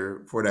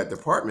investigator for that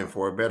department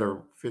for a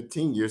better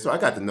 15 years. So I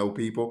got to know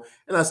people,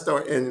 and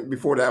and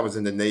before that, I was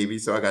in the Navy,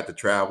 so I got to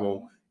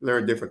travel,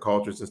 learn different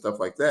cultures and stuff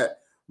like that.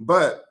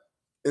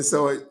 And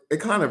so it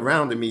kind of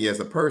rounded me as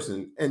a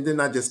person, and then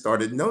I just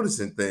started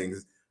noticing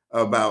things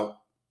about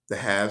the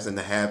haves and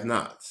the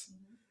have-nots,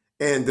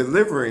 and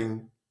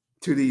delivering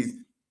to these.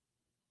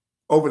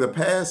 Over the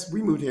past,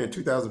 we moved here in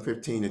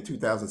 2015 and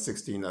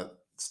 2016. I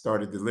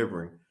started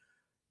delivering.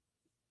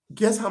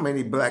 Guess how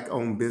many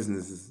black-owned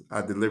businesses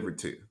I delivered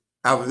to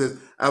out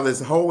of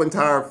this whole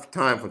entire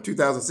time from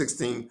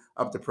 2016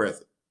 up to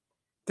present?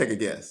 Take a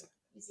guess.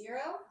 0?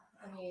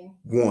 I mean,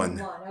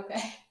 one.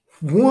 Okay.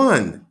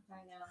 One. I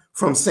know.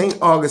 From St.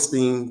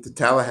 Augustine to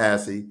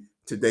Tallahassee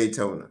to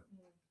Daytona.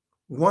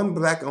 One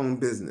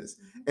black-owned business.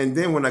 And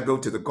then when I go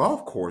to the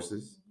golf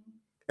courses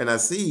and I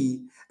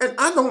see, and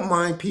I don't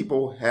mind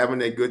people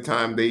having a good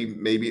time, they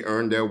maybe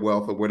earn their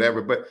wealth or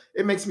whatever, but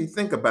it makes me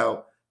think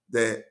about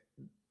the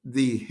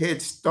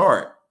head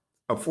start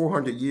of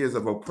 400 years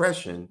of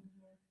oppression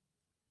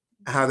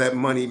how that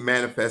money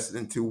manifests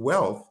into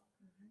wealth,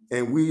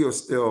 and we are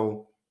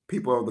still,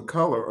 people of the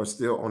color are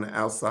still on the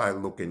outside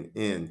looking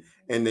in.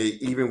 And they,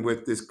 even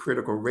with this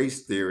critical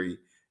race theory,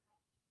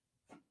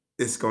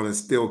 it's going to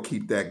still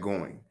keep that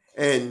going.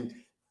 And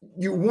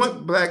you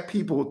want black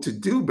people to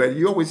do better.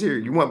 You always hear,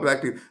 you want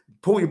black people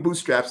pull your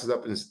bootstraps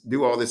up and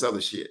do all this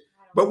other shit.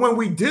 But when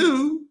we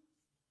do,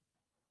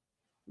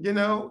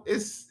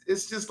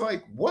 it's just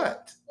like,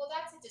 what? Well,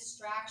 that's a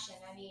distraction.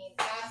 I mean,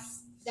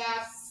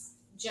 that's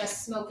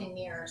just smoke and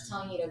mirrors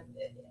telling you to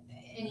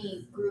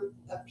any group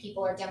of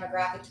people or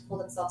demographic to pull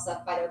themselves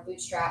up by their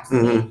bootstraps.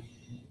 Mm-hmm. I mean,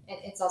 and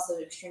it's also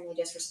extremely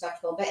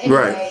disrespectful. But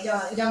anyway,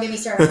 don't get me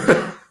started.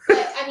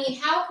 But I mean,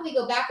 how can we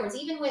go backwards?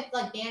 Even with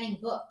like banning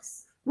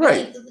books.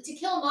 Right. I mean, To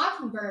Kill a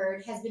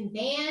Mockingbird has been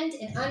banned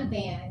and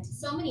unbanned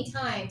so many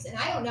times, and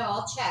I don't know.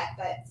 I'll check,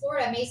 but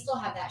Florida may still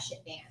have that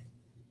shit banned.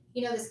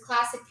 This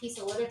classic piece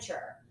of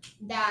literature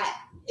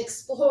that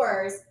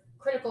explores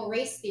critical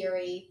race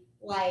theory,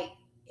 like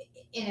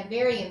in a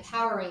very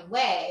empowering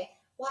way.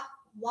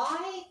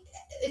 Why,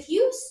 if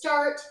you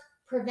start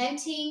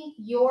preventing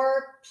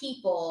your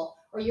people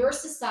or your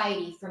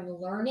society from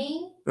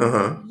learning,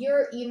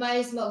 you might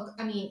as well.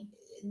 I mean,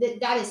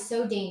 that is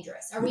so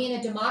dangerous. Are we in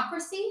a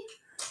democracy?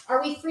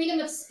 Are we freedom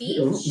of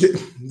speech?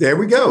 There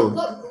we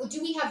go.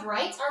 Do we have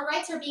rights? Our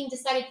rights are being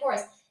decided for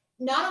us.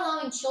 Not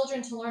allowing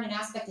children to learn an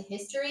aspect of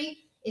history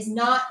is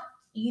not.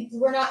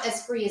 We're not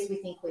as free as we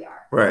think we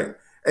are. Right.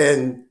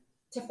 And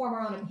to form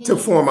our own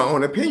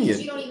opinion.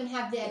 Because you don't even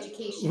have the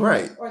education,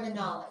 right, or the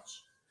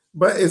knowledge.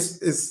 But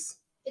it's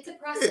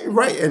oppressive.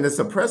 Right, and it's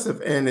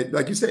oppressive, and it,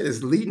 like you said,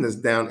 it's leading us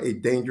down a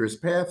dangerous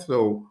path.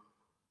 So,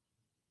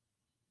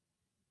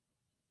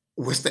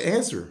 what's the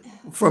answer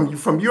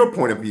from your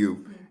point of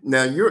view?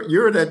 Now,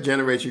 you're that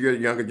generation. You're the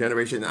younger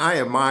generation. I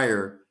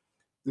admire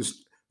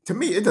this. To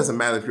me, it doesn't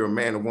matter if you're a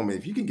man or woman.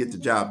 If you can get the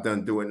job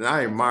done, do it. And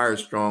I admire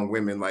strong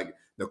women like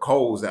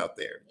Nicole's out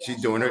there. Yeah,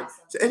 she's doing it,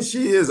 awesome. and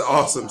she is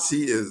awesome.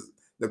 She is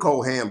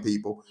Nicole Ham,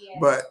 people. Yeah.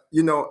 But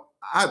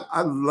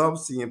I love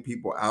seeing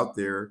people out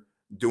there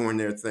doing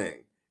their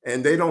thing,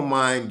 and they don't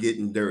mind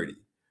getting dirty.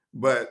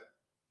 But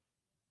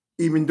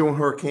even during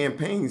her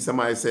campaign,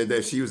 somebody said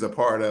that she was a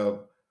part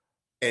of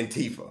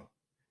Antifa,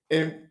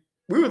 and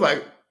we were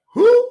like,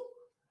 who?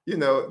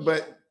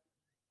 But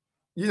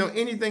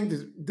anything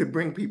to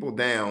bring people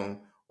down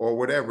or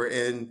whatever.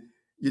 And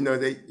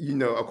they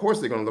of course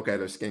they're going to look at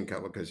her skin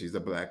color because she's a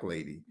black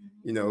lady,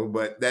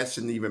 but that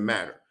shouldn't even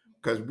matter,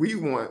 because we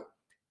want,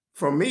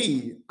 for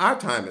me, our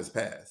time has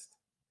passed.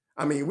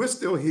 I mean, we're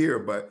still here,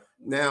 but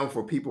now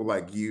for people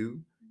like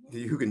you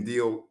who can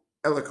deal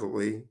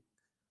eloquently,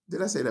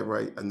 did I say that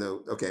right? I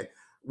know. Okay.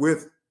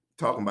 With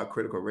talking about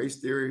critical race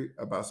theory,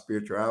 about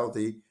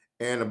spirituality,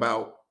 and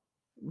about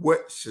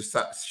what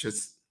society should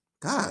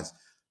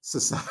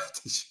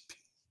be.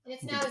 And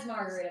it's not as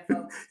Margarita,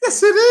 folks.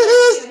 Yes, it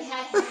is.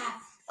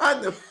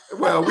 I know.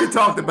 Well, we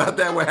talked about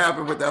that, what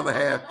happened with the other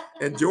half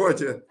in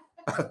Georgia.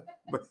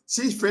 But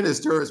she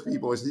finished hers,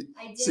 people.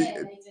 I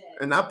did.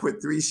 And I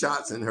put 3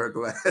 shots in her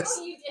glass.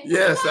 Oh, you did?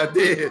 Yes, I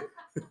did.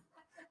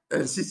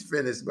 And she's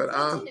finished. But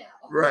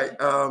right.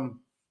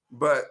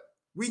 But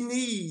we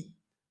need,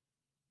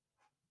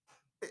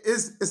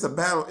 it's a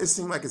battle. It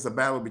seems like it's a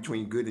battle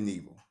between good and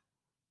evil.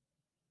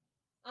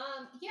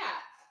 Yeah,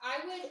 I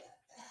would.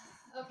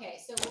 Okay,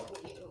 so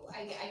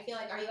I feel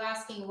like, are you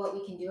asking what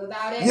we can do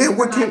about it? Yeah,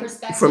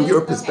 from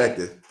your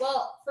perspective? Okay.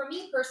 Well, for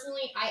me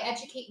personally, I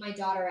educate my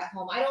daughter at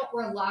home. I don't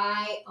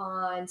rely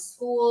on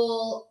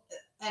school,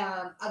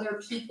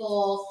 other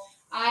people.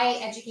 I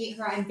educate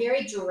her. I'm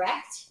very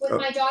direct with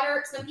my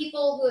daughter. Some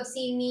people who have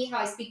seen me, how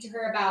I speak to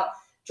her about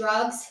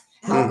drugs,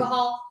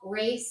 alcohol,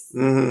 race,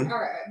 or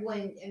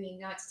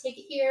not to take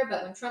it here,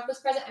 but when Trump was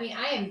president,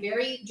 I am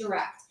very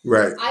direct.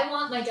 Right. I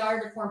want my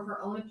daughter to form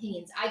her own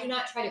opinions. I do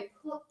not try to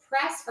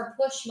press or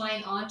push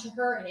mine onto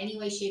her in any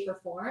way, shape, or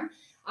form.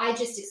 I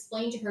just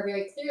explain to her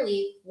very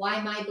clearly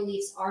why my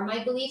beliefs are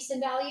my beliefs and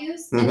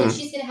values, and then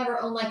she's going to have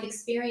her own life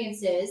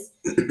experiences,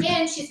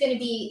 and she's going to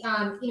be,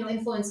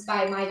 influenced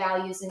by my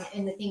values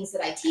and the things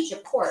that I teach,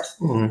 of course.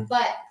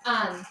 But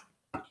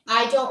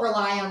I don't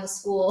rely on the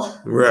school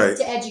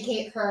to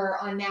educate her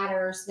on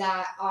matters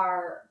that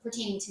are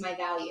pertaining to my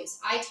values.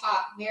 I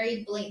talk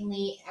very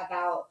blatantly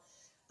about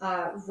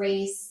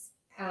race,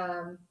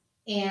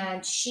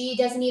 and she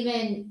doesn't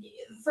even,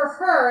 for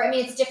her,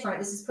 it's different.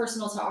 This is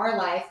personal to our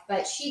life,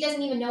 but she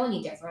doesn't even know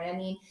any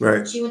different.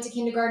 She went to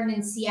kindergarten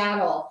in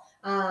Seattle.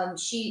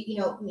 She,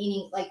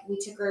 meaning like we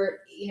took her,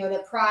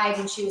 to Pride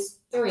when she was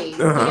 3.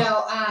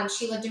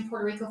 She lived in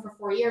Puerto Rico for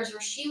 4 years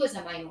where she was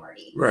a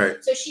minority.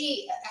 Right. So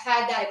she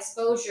had that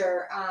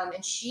exposure,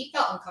 and she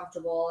felt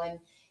uncomfortable,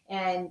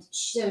 and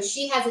so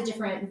she has a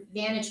different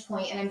vantage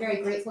point, and I'm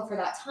very grateful for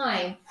that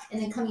time.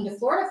 And then coming to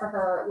Florida for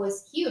her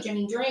was huge.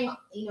 During,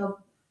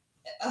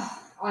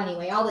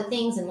 anyway, all the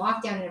things and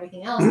lockdown and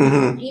everything else,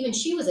 even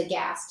she was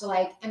aghast,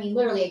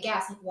 literally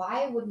aghast. Like,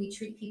 why would we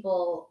treat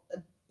people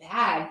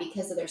bad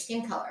because of their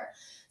skin color?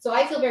 So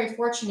I feel very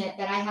fortunate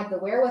that I had the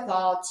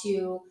wherewithal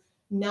to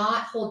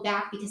not hold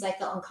back because I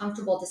felt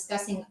uncomfortable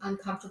discussing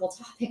uncomfortable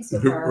topics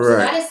with her. Right. So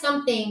that is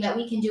something that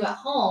we can do at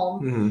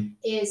home, Mhm.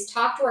 is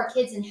talk to our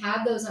kids and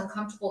have those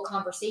uncomfortable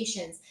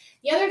conversations.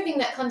 The other thing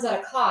that comes at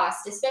a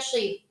cost,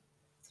 especially,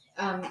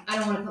 I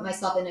don't want to put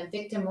myself in a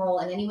victim role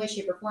in any way,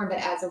 shape, or form, but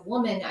as a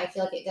woman, I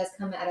feel like it does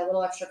come at a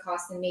little extra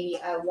cost than maybe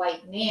a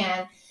white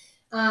man.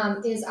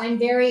 Is I'm a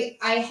very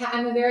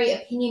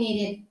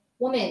opinionated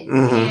woman,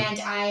 and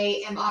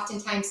I am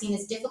oftentimes seen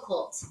as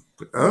difficult,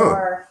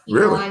 or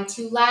really? I'm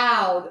too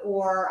loud,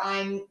 or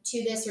I'm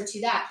too this or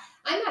too that.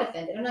 I'm not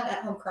offended. I'm not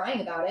at home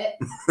crying about it.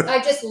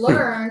 I've just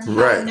learned how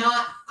Right. to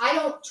not. I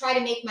don't try to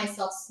make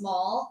myself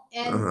small,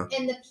 and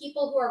the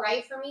people who are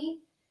right for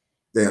me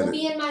will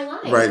be in my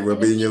life. Right, will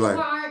and be the in your people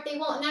life. who aren't, they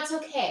won't, and that's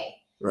okay.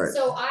 Right.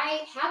 So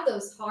I have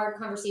those hard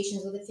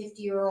conversations with a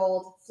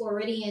 50-year-old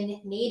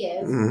Floridian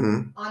native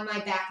Mhm. on my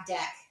back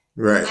deck.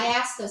 Right. I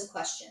ask those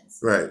questions.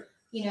 Right.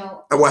 You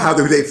know, Well, how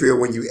do they feel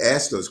when you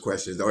ask those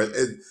questions? Or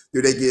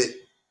do they get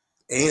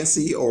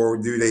antsy, or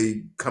do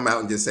they come out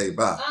and just say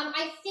bye?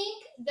 I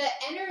think the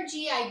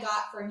energy I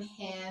got from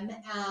him,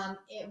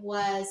 it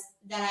was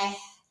that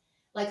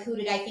who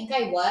did I think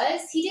I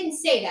was? He didn't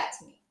say that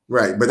to me.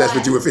 Right, but that's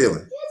what you were feeling.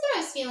 That's what I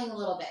was feeling a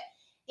little bit.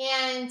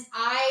 And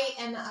I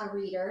am a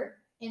reader,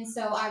 and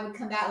so I would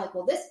come back like,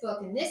 well, this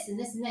book and this and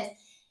this and this.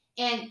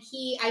 And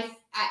he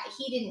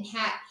didn't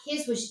have,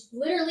 his was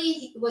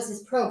literally was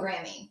his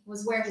programming,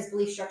 was where his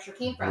belief structure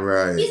came from.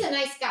 Right. He's a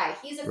nice guy.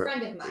 He's a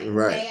friend of mine.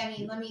 Right. Okay, I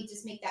mean, let me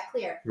just make that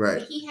clear. Right.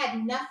 But he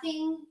had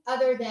nothing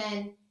other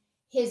than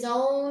his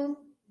own,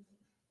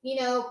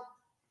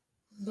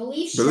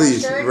 belief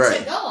structure right.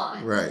 to go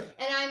on. Right.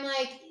 And I'm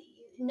like,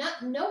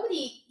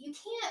 nobody, you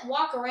can't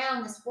walk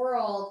around this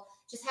world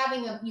just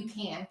having you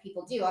can,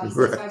 people do,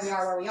 obviously. That's why we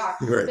are where we are.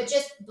 Right. But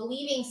just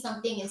believing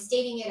something and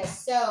stating it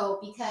as so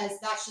because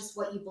that's just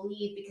what you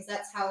believe, because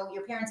that's how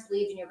your parents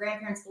believed and your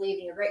grandparents believed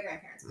and your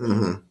great-grandparents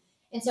believed. Mhm.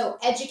 And so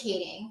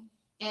educating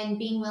and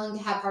being willing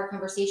to have hard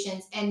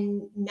conversations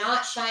and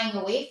not shying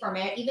away from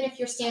it, even if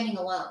you're standing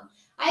alone.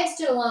 I have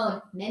stood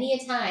alone many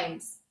a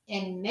times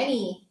in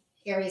many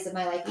areas of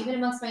my life, even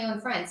amongst my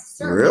own friends.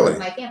 Certainly Really? with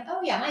my family.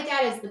 Oh yeah, my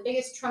dad is the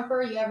biggest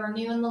Trumper you ever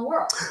knew in the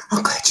world.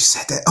 I'm glad you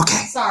said that.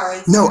 Okay.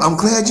 Sorry. No, I'm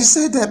glad you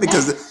said that,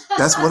 because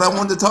that's what I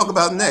wanted to talk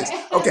about next.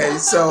 Okay,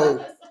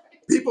 so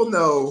people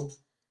know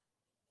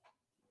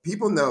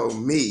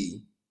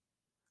me.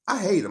 I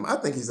hate him. I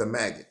think he's a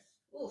maggot.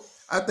 Oof.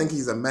 I think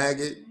he's a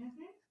maggot. Mhm.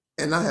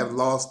 And I have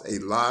lost a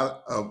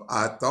lot of,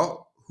 I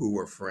thought, who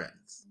were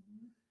friends.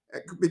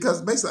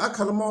 Because basically I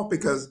cut them off,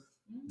 because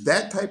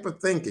that type of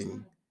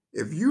thinking,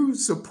 if you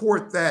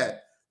support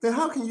that, then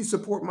how can you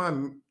support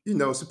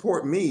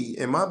support me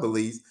and my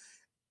beliefs?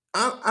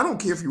 I don't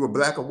care if you were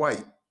black or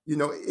white.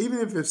 Even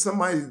if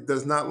somebody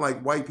does not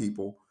like white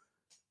people,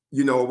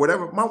 or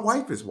whatever, my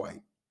wife is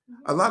white.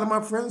 A lot of my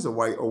friends are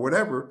white or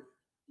whatever,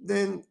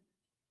 then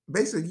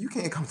basically you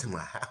can't come to my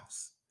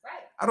house.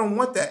 Right. I don't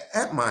want that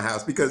at my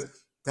house, because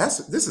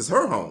this is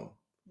her home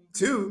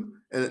too.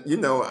 And if he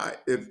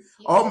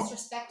was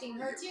disrespecting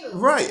her too.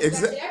 Right,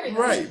 exactly.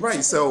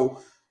 Right. So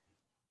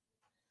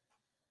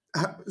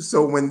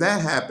when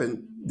that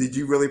happened, did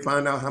you really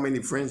find out how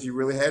many friends you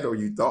really had, or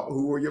you thought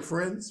who were your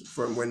friends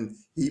from when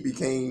he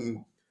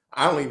became?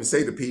 I don't even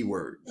say the P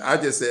word. I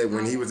just said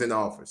when he was in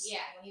office. Yeah,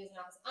 when he was in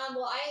office.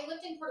 Well, I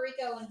lived in Puerto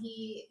Rico when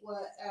he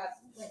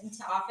went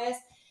into office,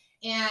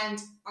 and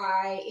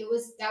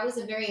that was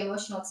a very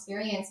emotional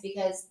experience,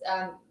 because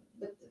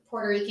the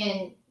Puerto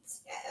Rican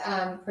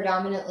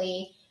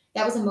predominantly,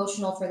 that was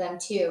emotional for them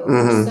too,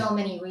 for so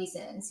many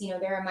reasons.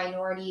 They're a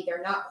minority.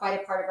 They're not quite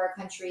a part of our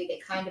country. They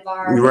kind of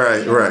are. Right,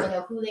 they don't really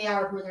know who they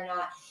are or who they're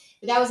not.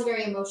 But that was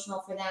very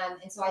emotional for them.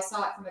 And so I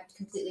saw it from a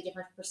completely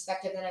different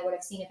perspective than I would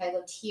have seen if I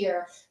lived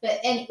here.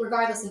 And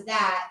regardless of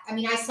that, I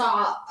mean, I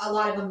saw a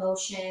lot of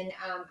emotion.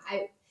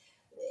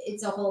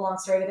 It's a whole long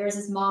story, but there's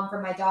this mom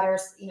from my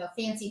daughter's,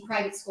 fancy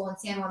private school in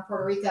San Juan,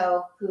 Puerto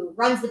Rico, who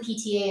runs the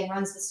PTA and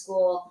runs the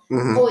school,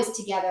 always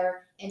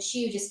together. And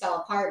she just fell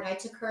apart. And I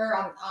took her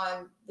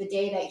on the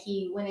day that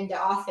he went into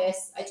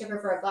office. I took her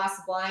for a glass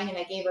of wine and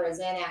I gave her a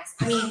Xanax.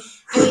 I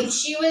mean,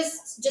 she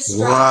was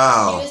distraught.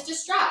 Wow. She was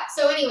distraught.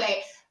 So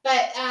anyway,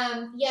 but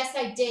yes,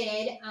 I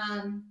did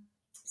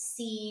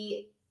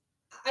see.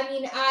 I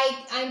mean,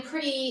 I'm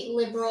pretty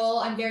liberal.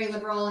 I'm very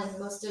liberal, and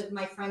most of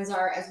my friends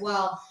are as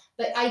well.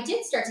 But I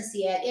did start to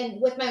see it,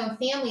 and with my own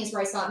family is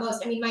where I saw it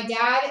most. I mean, my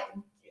dad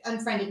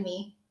unfriended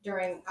me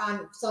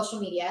on social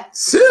media.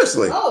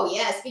 Seriously? Oh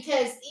yes,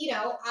 because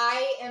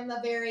I am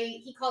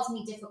he calls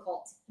me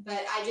difficult,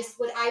 but I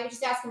would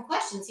just ask him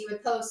questions. He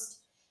would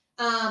post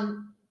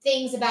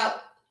things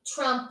about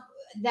Trump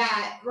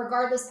that,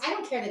 regardless, I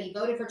don't care that he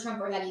voted for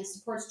Trump or that he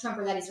supports Trump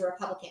or that he's a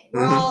Republican.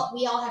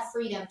 We all have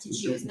freedom to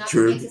choose, not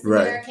to make us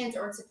Americans,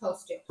 or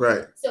supposed to.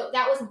 Right. So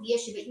that wasn't the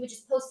issue, but he would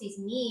just post these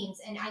memes,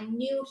 and I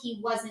knew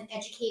he wasn't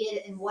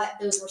educated in what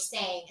those were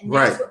saying, and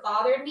that's what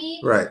bothered me.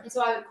 Right. And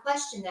so I would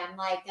question them,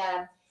 like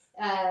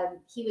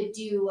he would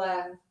do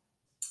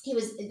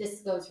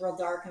this goes real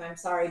dark, and I'm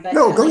sorry, but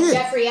No, go like ahead.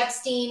 Jeffrey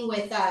Epstein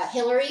with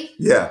Hillary,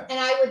 Yeah. and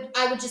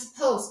I would just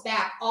post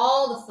back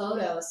all the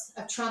photos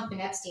of Trump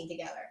and Epstein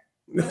together.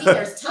 I mean,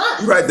 there's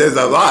tons. Right. There's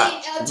a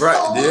lot. I mean,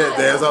 Right. Yeah.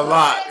 There's a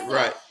lot.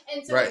 Right.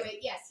 And so Right. anyway,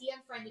 yes, he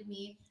unfriended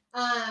me.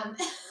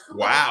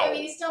 Wow. I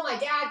mean, he's still my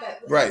dad,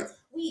 but Right.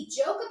 we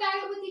joke about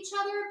it with each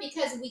other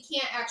because we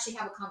can't actually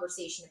have a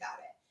conversation about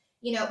it.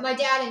 You know, my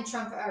dad and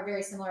Trump are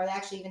very similar. They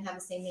actually even have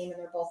the same name, and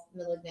they're both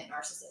malignant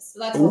narcissists. So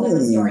that's a whole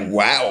different story.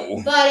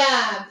 Wow.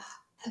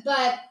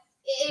 But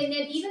and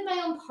then even my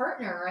own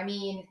partner, I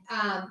mean,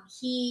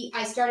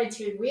 I started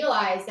to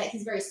realize that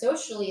he's very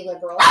socially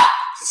liberal.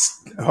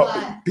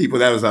 But, people,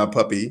 that was our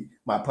puppy.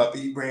 My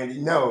puppy, Brandy.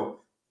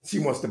 No, she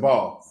wants the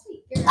ball.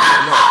 Sweet.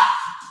 No.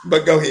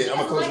 But go ahead. She I'm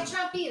doesn't gonna like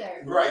Trump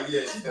either. Right,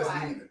 yeah, That's she doesn't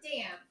why.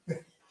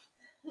 either.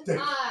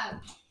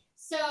 Damn.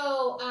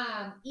 So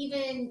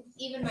even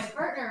my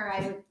partner,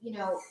 I would,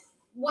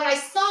 what I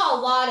saw a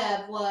lot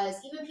of was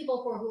even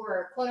people who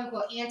were quote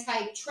unquote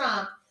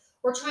anti-Trump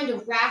were trying to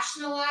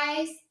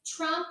rationalize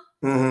Trump.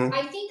 Mm-hmm.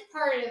 I think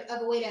part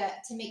of a way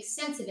to make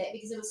sense of it,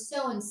 because it was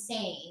so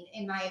insane,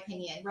 in my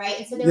opinion, right?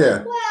 And so they were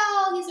like,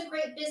 well, he's a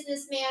great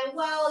businessman.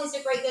 Well, he's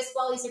a great this.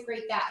 Well, he's a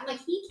great that. I'm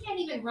like, he can't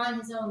even run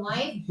his own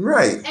life.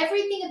 Right.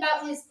 Everything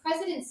about his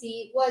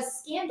presidency was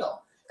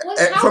scandal.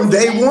 From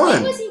day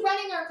one. When was he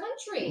running our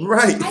country?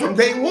 Right, from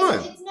day one.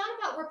 It's not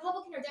about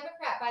Republican or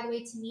Democrat, by the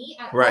way, to me,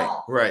 at right,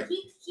 all. Right.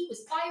 He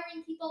was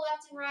firing people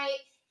left and right.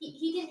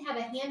 He didn't have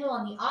a handle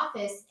on the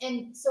office,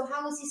 and so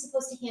how was he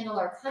supposed to handle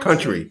our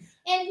country?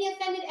 And he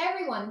offended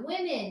everyone: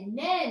 women,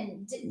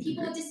 men,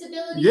 people with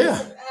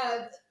disabilities,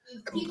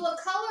 people of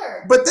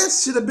color. But that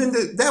should have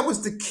been that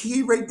was the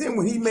key right then,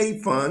 when he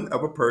made fun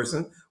of a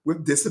person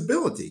with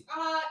disability.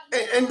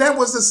 And that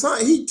was the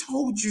sign. He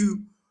told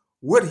you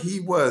what he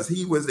was.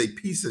 He was a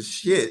piece of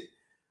shit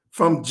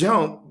from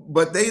jump,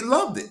 but they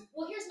loved it.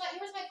 Well, here's my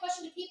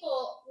question to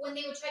people when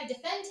they would try to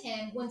defend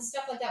him, when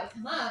stuff like that would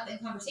come up in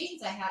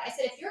conversations I had. I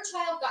said, if your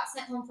child got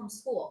sent home from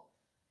school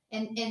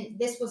and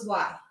this was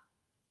why,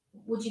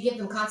 would you give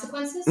them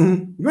consequences?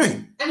 Mm-hmm.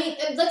 Right. I mean,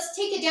 let's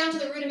take it down to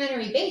the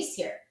rudimentary base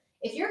here.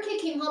 If your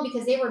kid came home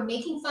because they were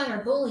making fun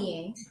or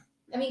bullying,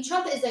 I mean,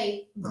 Trump is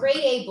a grade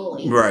A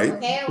bully. Right.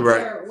 Okay? I don't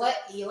care what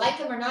you like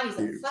him or not, he's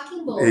a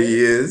fucking bully. He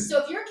is.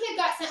 So if your kid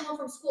got sent home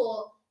from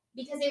school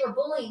because they were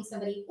bullying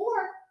somebody,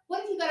 or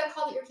what if you got a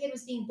call that your kid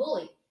was being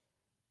bullied?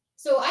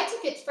 So I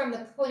took it from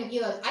the point of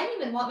view of, I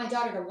didn't even want my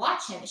daughter to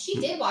watch him. She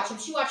did watch him.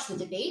 She watched the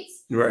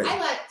debates. Right. I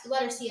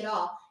let her see it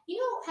all. You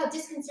know how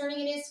disconcerting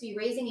it is to be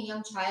raising a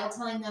young child,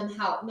 telling them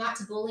how not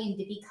to bully and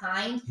to be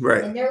kind.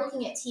 Right. And they're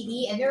looking at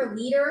TV and their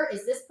leader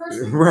is this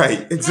person.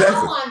 Right. Exactly.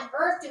 How on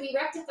earth do we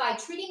rectify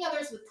treating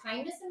others with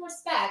kindness and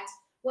respect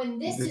when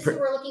this is who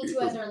we're looking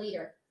to as our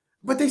leader?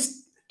 But they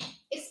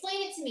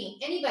explain it to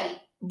me.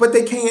 Anybody. But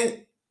they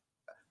can't.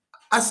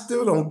 I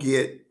still don't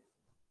get.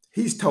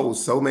 He's told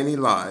so many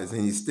lies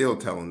and he's still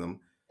telling them,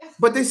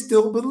 but they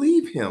still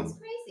believe him. It's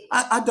crazy.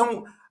 I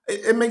don't.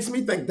 It makes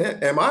me think,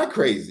 that am I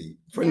crazy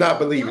for not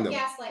believing him?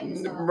 Gaslight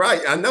yourself. Right,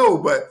 I know,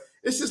 but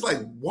it's just like,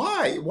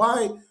 why?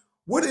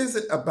 What is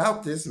it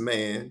about this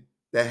man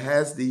that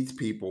has these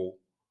people?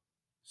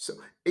 So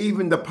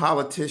even the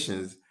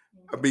politicians,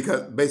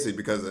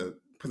 because of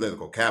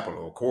political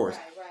capital, of course,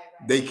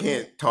 right. They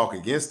can't talk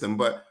against them.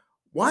 But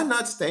why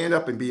not stand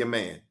up and be a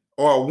man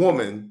or a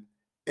woman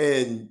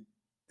and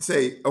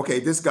say, okay,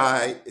 this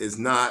guy is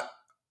not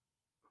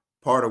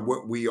part of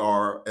what we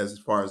are as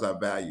far as our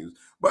values,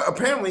 but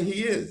apparently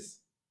he is.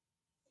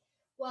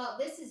 Well,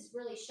 this has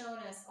really shown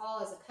us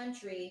all as a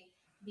country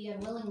the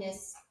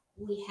unwillingness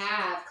we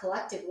have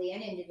collectively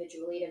and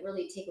individually to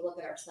really take a look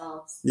at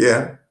ourselves.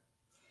 Yeah.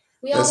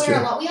 We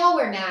all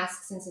wear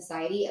masks in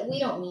society. We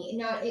don't need,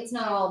 it's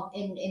not all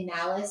in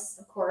malice,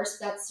 of course.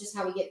 That's just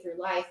how we get through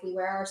life. We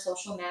wear our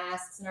social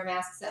masks and our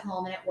masks at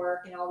home and at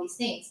work and all these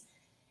things.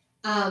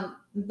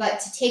 But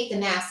to take the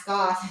mask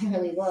off and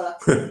really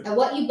look at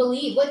what you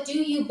believe, what do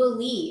you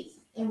believe,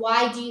 and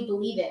why do you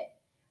believe it?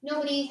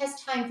 Nobody has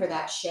time for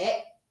that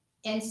shit.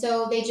 And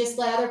so they just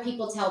let other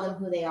people tell them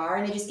who they are,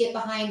 and they just get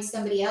behind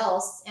somebody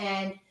else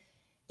and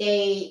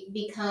they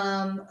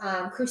become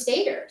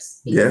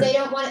crusaders because they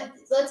don't want to.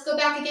 Let's go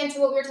back again to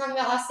what we were talking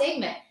about last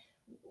segment.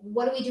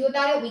 What do we do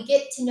about it? We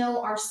get to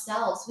know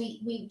ourselves.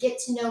 We get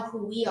to know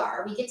who we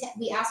are.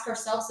 We ask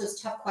ourselves those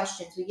tough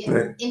questions. We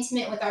get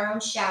intimate with our own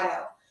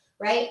shadow.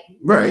 Right.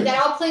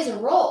 That all plays a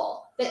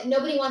role, but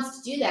nobody wants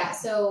to do that.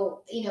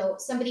 So,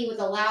 somebody with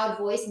a loud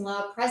voice and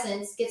loud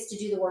presence gets to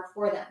do the work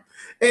for them.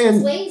 And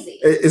it's lazy.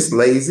 It's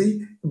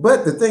lazy.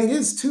 But the thing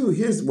is, too,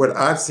 here's what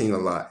I've seen a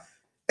lot.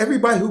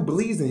 Everybody who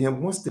believes in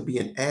him wants to be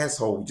an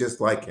asshole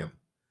just like him.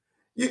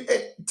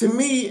 To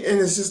me, and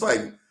it's just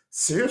like,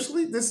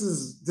 seriously, this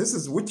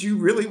is what you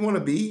really want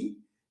to be,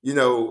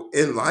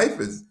 in life,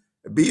 is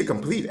be a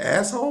complete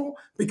asshole?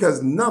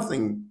 Because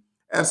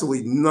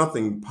absolutely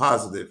nothing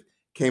positive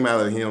came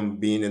out of him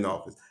being in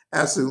office.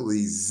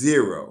 Absolutely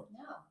zero.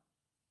 No.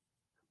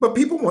 But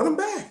people want him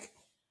back.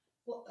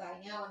 Well,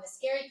 I know. And the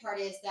scary part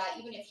is that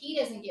even if he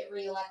doesn't get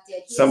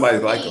reelected, somebody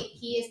like him.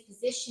 He is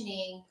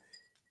positioning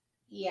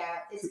Yeah,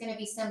 it's going to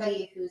be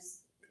somebody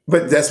who's.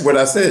 But that's what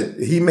I said.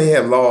 He may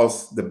have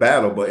lost the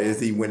battle, but is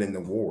he winning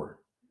the war?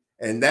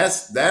 And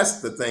that's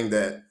the thing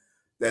that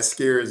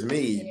scares me,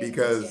 It is, me too.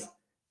 because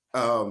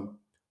um,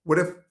 what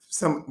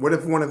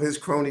if one of his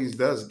cronies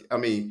does? I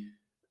mean,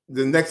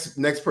 the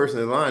next person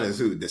in line is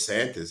who?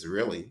 DeSantis,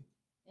 really?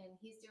 And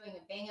he's doing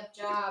a bang up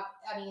job.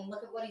 I mean,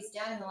 look at what he's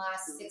done in the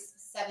last 6,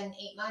 7,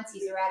 8 months.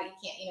 He's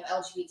eradicating,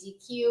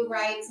 LGBTQ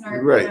rights in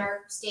our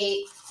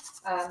state,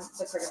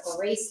 the critical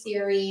race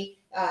theory,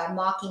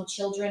 mocking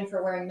children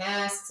for wearing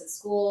masks at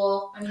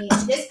school. I mean,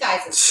 this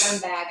guy's a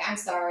scumbag. I'm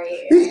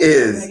sorry. He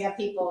is. I'm gonna get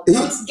people.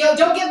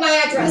 Don't give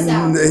my address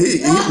out.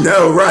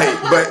 No, right,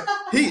 but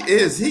he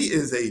is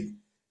a.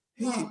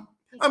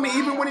 I mean,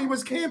 even when he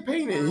was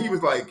campaigning, he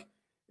was like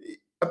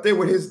up there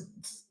with his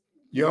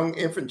young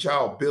infant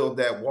child, build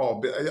that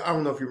wall. I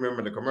don't know if you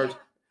remember the commercial.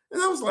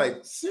 And I was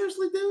like,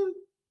 seriously, dude?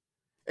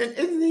 And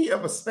isn't he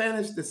of a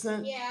Spanish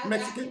descent? Yeah,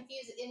 Mexican?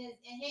 confused. And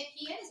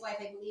he and his wife,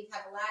 I believe,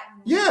 have a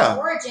Latin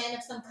origin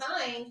of some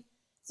kind.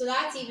 So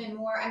that's even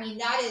more. I mean,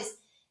 that is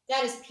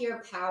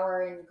pure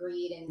power and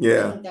greed, and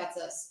I think that's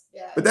us.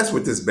 But that's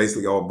what this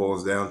basically all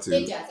boils down to.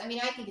 It does. I mean,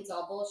 I think it's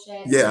all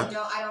bullshit. Yeah.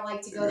 I don't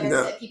like to go there.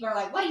 No. People are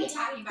like, "What are you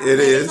talking about?" It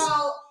is.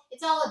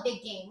 It's all a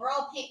big game. We're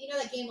all paying. You know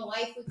that game of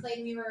life we played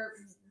when we were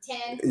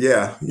 10?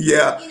 Yeah.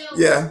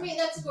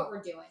 That's what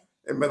we're doing.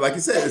 But like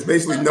you said, it's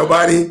basically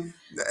nobody.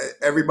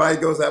 Everybody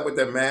goes out with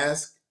their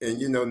mask, and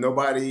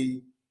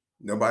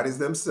nobody's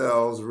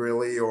themselves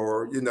really,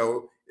 or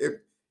if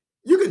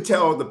you can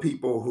tell the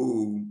people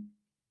who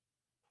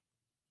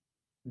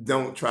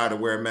don't try to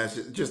wear a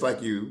mask, just like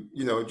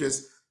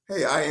just,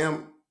 hey,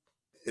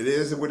 it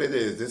is what it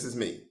is. This is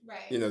me.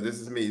 Right.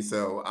 This is me.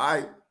 So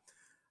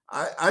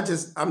I'm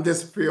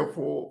just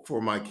fearful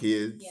for my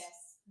kids.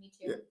 Yes, me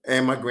too.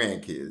 And my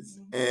grandkids,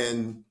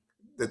 and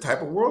the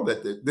type of world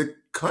that the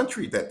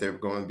country that they're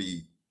going to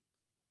be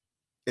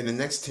in the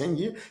next 10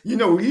 years. We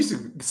used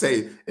to say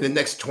in the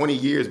next 20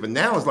 years, but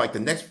now it's like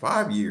the next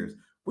 5 years.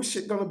 What's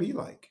shit going to be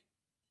like?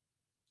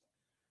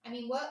 I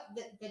mean, what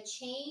the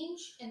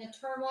change and the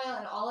turmoil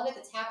and all of it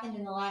that's happened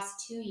in the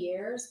last 2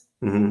 years.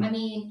 Mm-hmm. I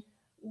mean,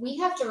 we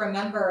have to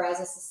remember as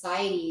a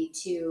society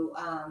to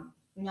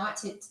not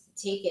to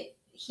take it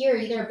here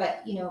either,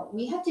 but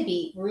we have to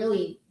be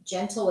really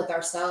gentle with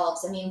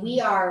ourselves. I mean,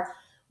 we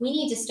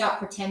need to stop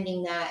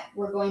pretending that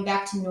we're going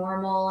back to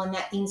normal and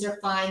that things are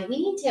fine. We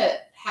need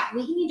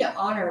to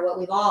honor what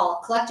we've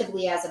all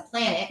collectively as a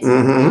planet,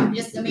 not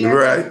just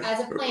America, as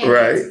a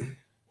planet,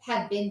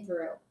 have been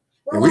through.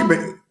 We're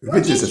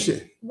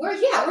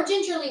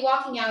gingerly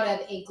walking out of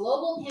a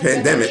global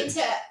pandemic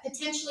into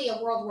potentially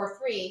a World War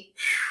III.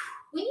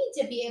 We need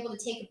to be able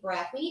to take a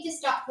breath. We need to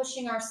stop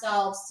pushing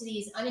ourselves to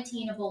these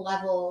unattainable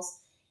levels.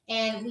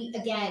 And we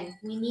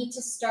need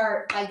to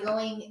start by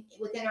going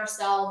within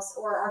ourselves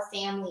or our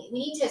family. We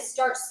need to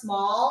start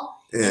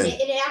small, and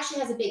it actually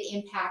has a big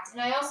impact.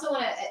 And I also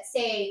want to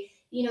say,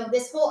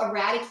 this whole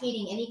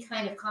eradicating any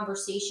kind of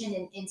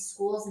conversation in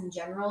schools in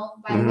general,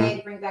 by the way,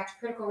 to bring back to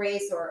critical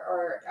race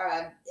or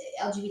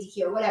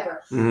LGBTQ or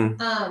whatever.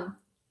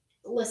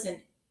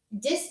 Listen,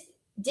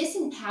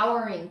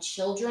 disempowering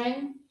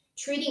children,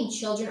 treating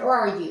children or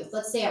our youth,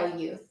 let's say our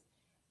youth,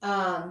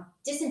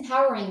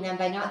 disempowering them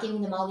by not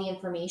giving them all the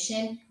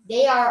information.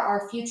 They are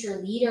our future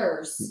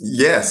leaders.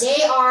 Yes.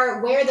 They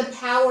are where the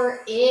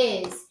power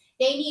is.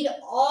 They need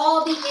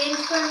all the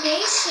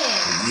information.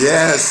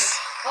 Yes,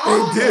 they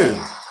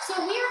do. So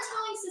we are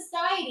telling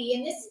society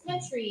in this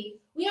country,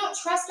 we don't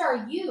trust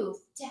our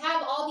youth to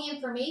have all the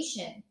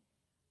information.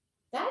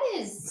 That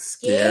is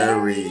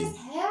scary as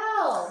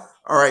hell.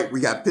 All right, we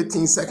got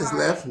 15 seconds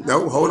left.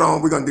 No, hold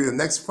on. We're going to do the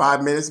next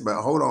 5 minutes,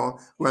 but hold on.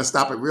 We're going to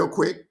stop it real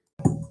quick.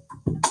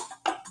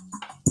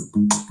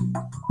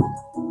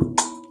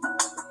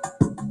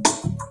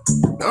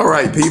 All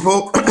right,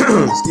 people.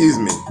 Excuse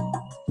me.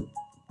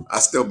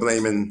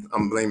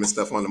 I'm blaming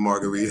stuff on the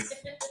margarita.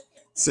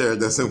 Sarah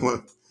doesn't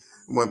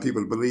want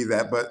people to believe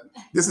that, but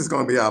this is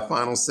going to be our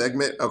final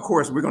segment. Of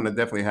course, we're going to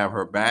definitely have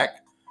her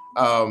back.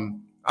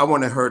 I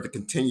wanted her to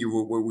continue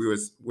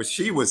what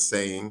she was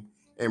saying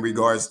in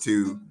regards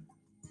to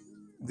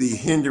the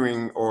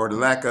hindering or the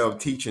lack of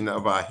teaching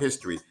of our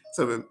history.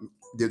 So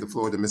give the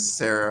floor to Miss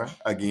Sarah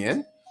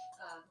again.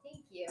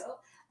 Thank you.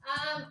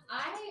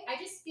 I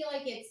just feel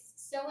like it's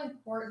so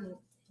important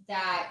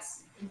that,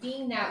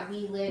 being that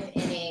we live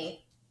in a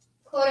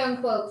quote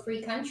unquote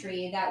free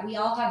country, that we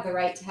all have the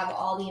right to have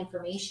all the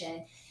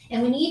information.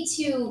 And we need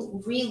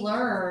to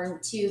relearn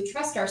to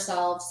trust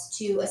ourselves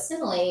to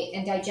assimilate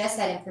and digest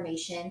that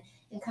information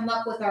and come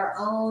up with our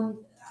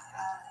own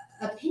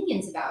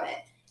opinions about it.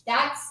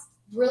 That's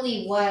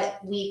really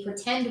what we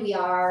pretend we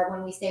are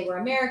when we say we're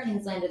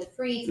Americans, land of the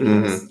free,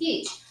 freedom of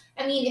speech.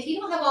 I mean, if you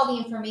don't have all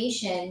the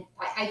information,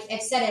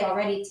 I've said it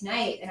already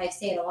tonight, and I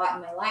say it a lot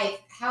in my life,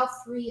 how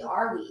free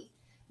are we?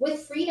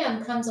 With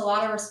freedom comes a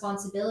lot of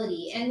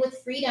responsibility. And with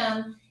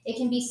freedom, it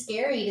can be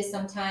scary to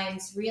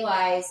sometimes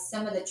realize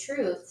some of the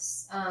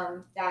truths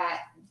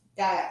that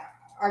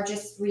are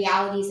just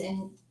realities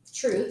and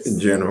truths. In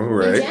general,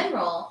 right? In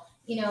general,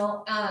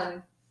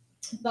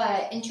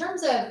 But in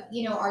terms of,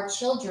 our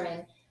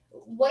children,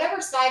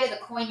 whatever side of the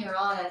coin you're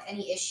on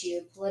any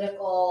issue,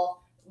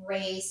 political,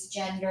 race,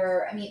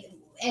 gender, I mean,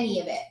 any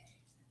of it,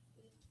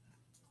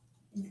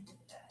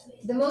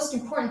 the most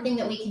important thing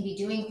that we can be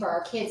doing for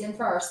our kids and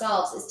for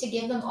ourselves is to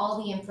give them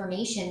all the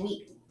information.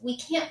 We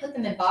can't put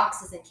them in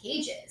boxes and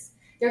cages.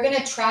 They're going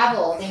to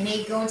travel. They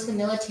may go into the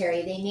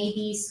military. They may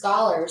be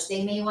scholars.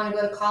 They may want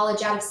to go to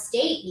college out of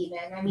state even.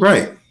 I mean,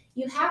 Right.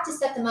 you have to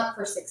set them up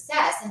for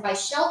success. And by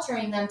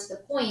sheltering them to the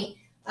point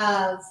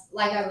of,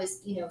 like I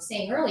was,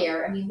 saying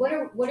earlier, I mean, what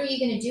are you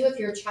going to do if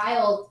your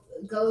child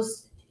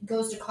goes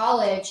to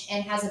college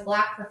and has a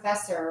black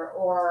professor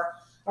or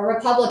a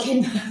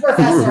Republican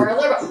professor or a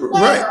liberal,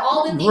 whatever, Right.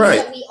 all the things Right.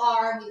 that we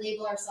are and we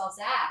label ourselves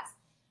as.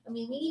 I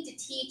mean, we need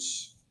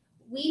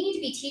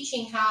to be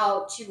teaching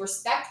how to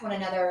respect one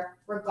another,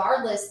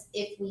 regardless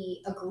if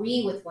we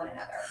agree with one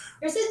another.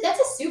 That's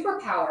a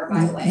superpower,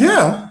 by the way.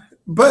 Yeah,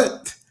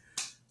 but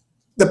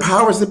the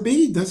powers that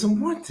be doesn't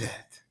want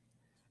that,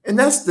 and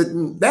that's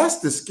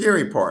the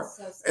scary part.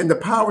 So And the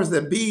powers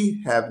that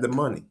be have the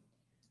money.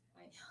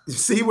 I know. You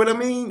see what I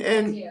mean? I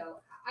And do.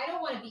 I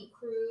don't want to be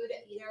crude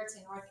either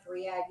to North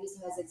Korea. I've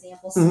used them as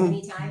examples Mhm. so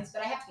many times,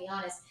 but I have to be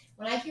honest.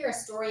 When I hear a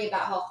story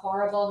about how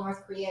horrible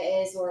North Korea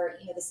is, or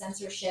the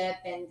censorship,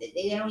 and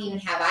they don't even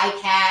have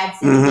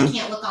iPads, and Mhm. they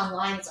can't look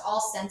online, it's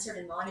all censored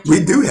and monitored. we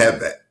do have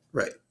that,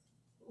 right?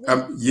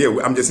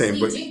 We, I'm just saying,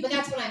 we but do, but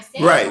that's what I'm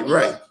saying. Right, When we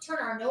right. turn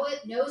our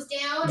nose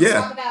down and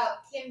Yeah. talk about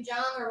Kim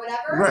Jong or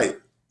whatever. right,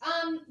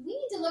 We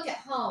need to look at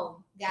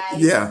home, guys.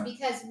 Yeah.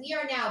 Because we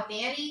are now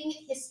banning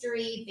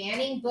history,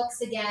 banning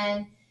books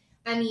again.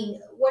 I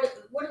mean, what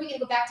are we going to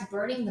go back to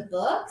burning the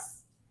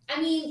books?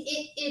 I mean,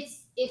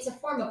 it's a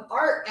form of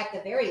art at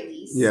the very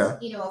least. Yeah.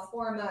 A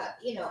form of, I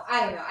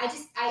don't know.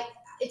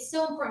 It's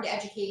so important to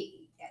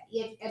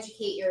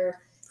educate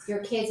your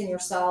kids and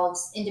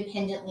yourselves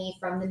independently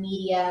from the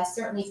media,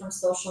 certainly from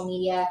social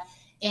media.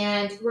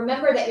 And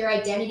remember that your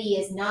identity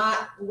is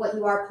not what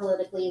you are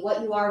politically,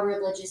 what you are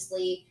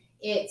religiously.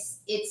 It's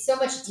so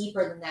much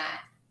deeper than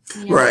that.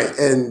 right.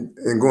 And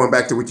going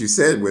back to what you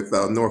said with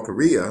North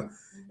Korea,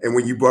 and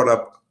when you brought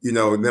up,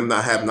 them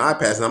not having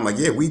iPads, and I'm like,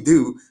 yeah, we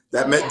do.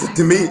 That meant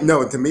to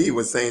me, it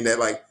was saying that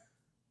like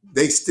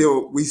we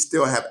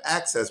still have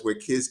access where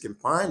kids can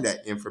find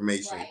that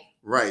information,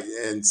 right?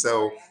 And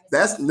so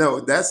that's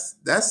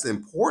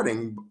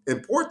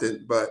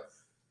important, but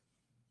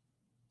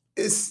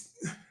it's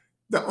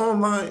the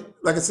online.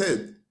 Like I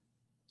said,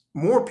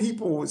 more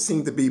people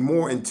seem to be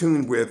more in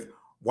tune with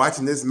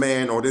watching this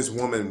man or this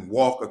woman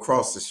walk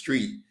across the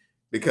street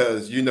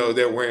because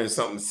they're wearing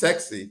something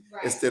sexy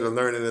Right. instead of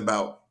learning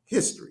about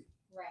history.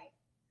 Right.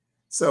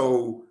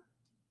 So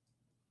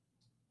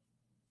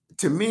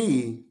to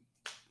me,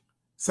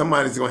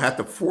 somebody's going to have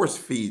to force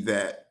feed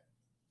that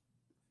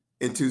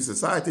into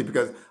society,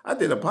 because I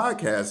did a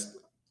podcast.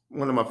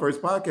 One of my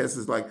first podcasts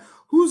is like,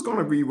 who's going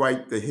to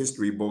rewrite the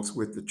history books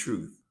with the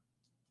truth?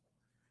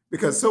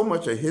 Because so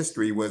much of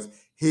history was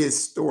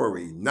his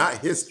story, not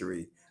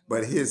history,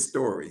 but his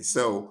story.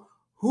 So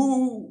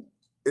who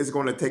is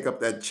going to take up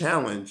that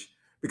challenge?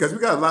 Because we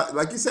got a lot,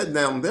 like you said,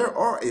 now there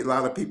are a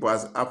lot of people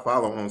I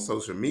follow on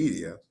social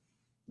media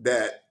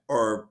that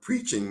are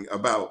preaching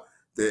about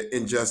the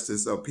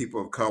injustice of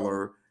people of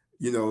color,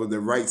 the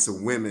rights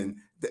of women.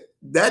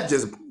 That's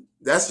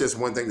just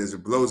one thing that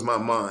just blows my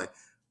mind.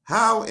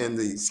 How in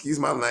the, excuse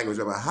my language,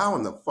 but how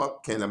in the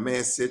fuck can a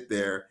man sit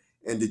there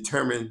and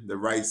determine the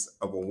rights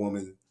of a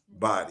woman's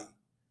body?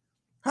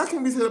 How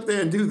can we sit up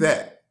there and do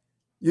that?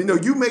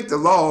 You make the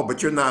law,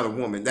 but you're not a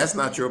woman. That's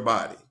not your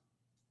body.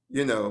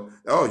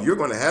 Oh, you're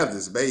going to have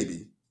this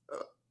baby.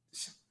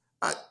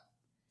 I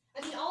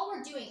mean, all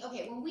we're doing,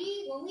 okay, when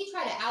we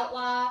try to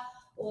outlaw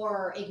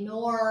or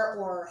ignore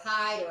or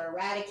hide or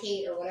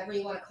eradicate or whatever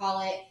you want to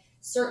call it,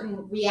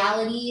 certain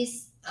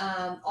realities,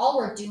 all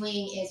we're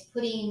doing is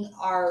putting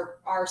our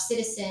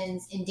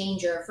citizens in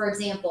danger. For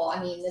example,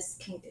 I mean, this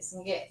can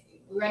get,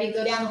 we ready to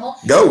go down the hole?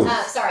 Go.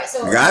 Sorry,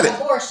 so Got it.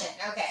 abortion.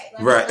 Okay.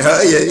 Right.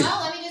 Let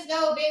me just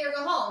go big or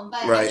go home.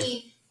 But Right. I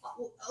mean,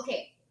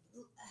 okay.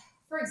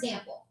 For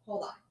example,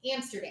 hold on.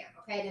 Amsterdam,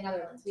 okay, the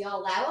Netherlands. We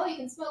all allow, you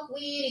can smoke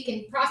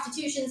weed,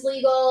 prostitution's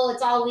legal,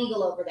 it's all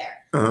legal over there.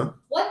 Uh-huh.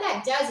 What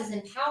that does is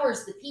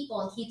empowers the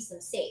people and keeps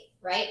them safe,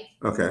 right?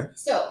 Okay.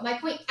 So my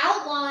point,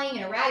 outlawing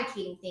and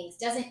eradicating things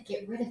doesn't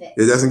get rid of it.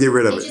 It doesn't get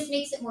rid of It it. just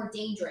makes it more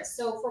dangerous.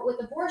 So with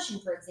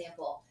abortion, for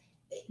example,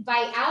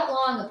 by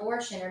outlawing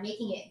abortion or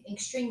making it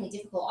extremely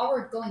difficult, all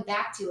we're going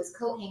back to is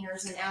coat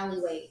hangers and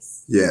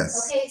alleyways.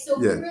 Yes. Okay, so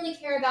if Yeah. we really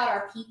care about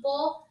our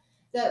people,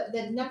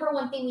 the number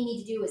one thing we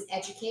need to do is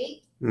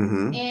educate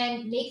Mm-hmm.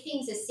 and make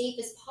things as safe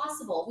as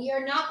possible. We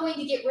are not going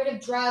to get rid of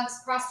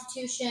drugs,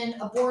 prostitution,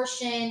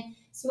 abortion,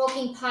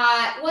 smoking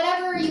pot,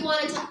 whatever you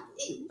want to talk.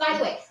 By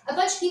the way, a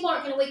bunch of people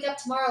aren't going to wake up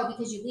tomorrow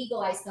because you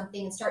legalize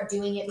something and start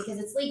doing it because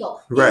it's legal.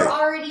 Right. You're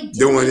already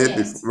doing it.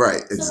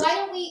 Right. So why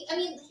don't we,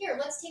 here,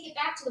 let's take it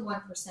back to the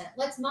 1%.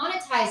 Let's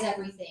monetize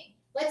everything.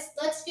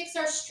 Let's fix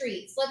our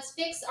streets. Let's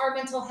fix our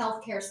mental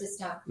health care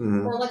system,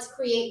 Mhm. or let's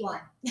create one.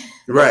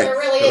 Right. There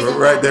really isn't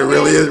Right. one. There Okay?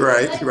 really is.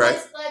 Right.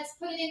 Right. Let's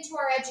put it into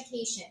our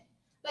education.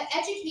 But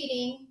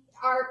educating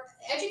our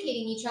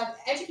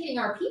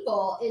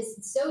people is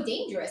so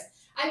dangerous.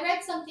 I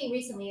read something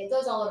recently. It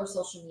goes all over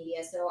social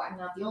media, so I'm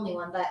not the only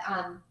one. But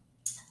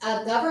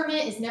a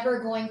government is never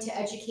going to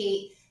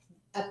educate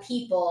a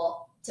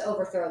people to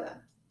overthrow them.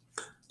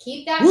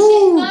 Keep that Woo!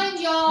 shit in mind,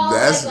 y'all.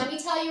 That's- Like, let me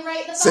tell you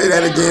right the Say fuck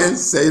that now. again.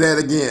 Say that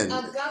again.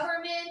 A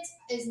government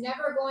is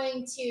never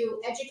going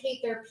to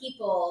educate their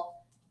people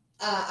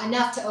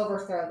enough to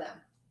overthrow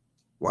them.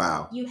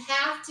 Wow. You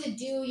have to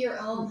do your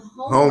own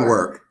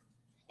Homework.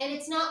 And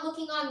it's not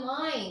looking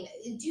online.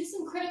 Do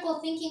some critical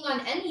thinking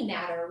on any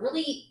matter.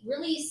 Really,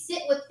 really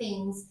sit with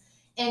things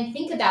and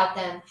think about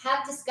them.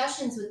 Have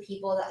discussions with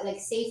people, that like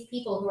safe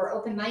people who are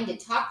open-minded.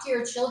 Talk to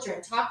your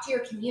children. Talk to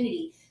your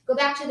community. Go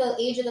back to the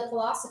age of the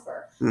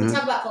philosopher. Mhm. We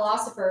talk about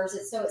philosophers,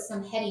 it's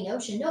some heady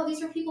notion. No,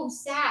 these were people who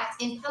sat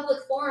in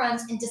public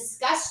forums and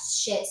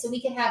discussed shit so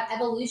we could have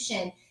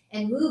evolution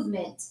and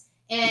movement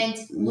and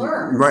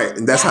learn. Right,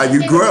 and that's how what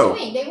you they grow. were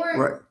doing. They weren't,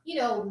 Right.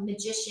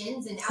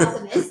 magicians and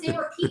alchemists. They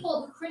were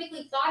people who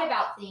critically thought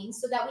about things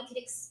so that we could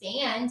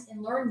expand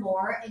and learn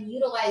more and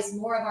utilize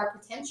more of our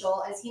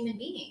potential as human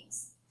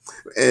beings.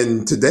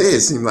 And today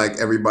it seems like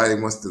everybody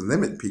wants to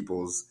limit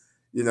people's,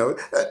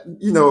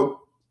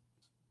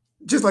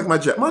 just like my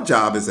job. My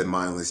job is a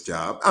mindless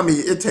job. I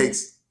mean, it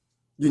takes,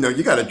 you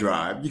got to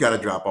drive, you got to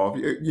drop off,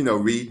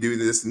 read, do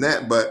this and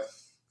that. But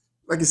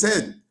like you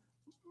said,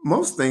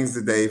 most things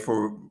today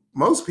for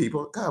most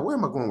people, God, where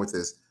am I going with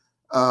this?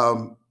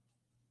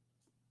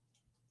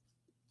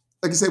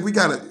 Like I said, we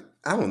gotta,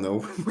 I don't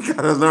know, we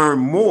gotta learn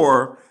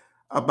more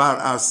about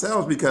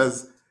ourselves,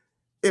 because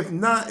if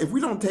we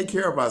don't take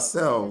care of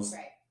ourselves,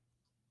 That's right.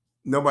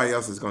 nobody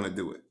else is gonna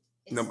do it.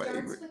 It Nobody.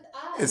 starts with us.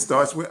 It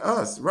starts with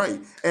us, right?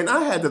 And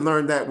I had to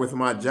learn that with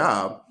my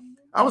job.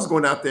 I was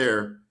going out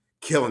there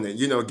killing it,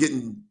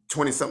 getting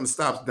 20 something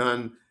stops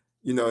done,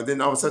 then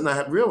all of a sudden I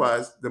had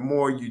realized the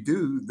more you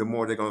do, the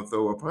more they're going to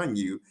throw upon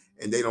you,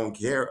 and they don't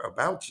care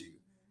about you.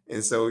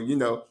 And so,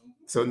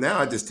 so now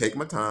I just take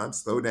my time,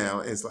 slow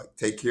down, and it's like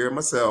take care of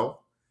myself,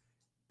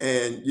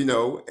 and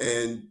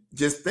and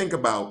just think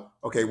about,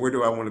 okay, where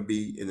do I want to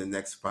be in the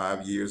next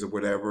 5 years or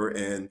whatever,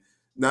 and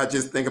not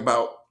just think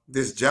about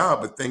this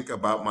job, but think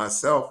about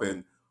myself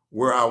and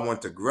where I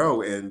want to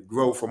grow, and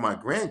grow for my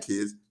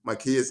grandkids, my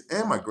kids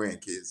and my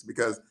grandkids,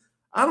 because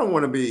I don't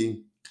want to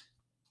be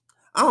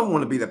I don't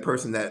want to be the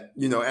person that,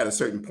 at a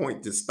certain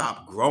point just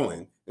stop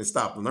growing and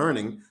stop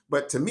learning.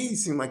 But to me, it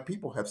seems like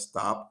people have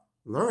stopped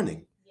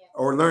learning, Yes.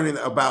 or learning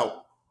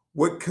about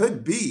what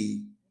could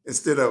be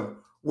instead of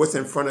what's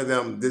in front of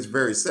them this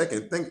very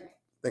second. Think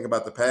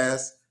about the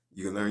past,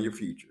 you can learn your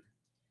future.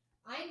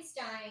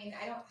 Einstein,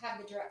 I don't have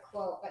the direct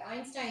quote, but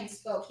Einstein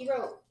spoke. He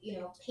wrote,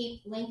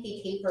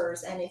 lengthy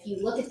papers, and if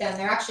you look at them,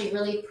 they're actually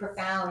really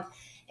profound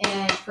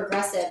and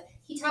progressive.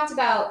 He talked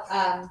about,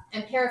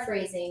 I'm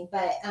paraphrasing,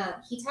 but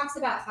he talks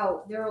about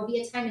how there will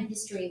be a time in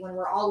history when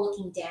we're all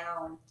looking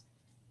down,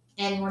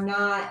 and we're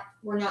not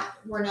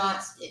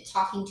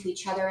talking to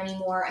each other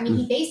anymore. I mean,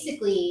 he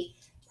basically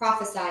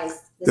prophesied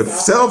the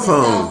cell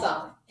phone. The cell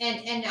phone.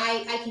 And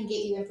I can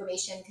get you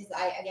information, because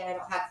I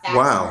don't have facts.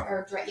 Wow.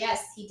 or direct.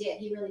 Yes, he did.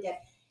 He really did.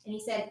 And he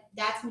said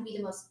that's going to be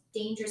the most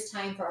dangerous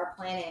time for our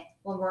planet,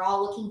 when we're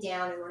all looking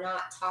down and we're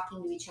not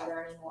talking to each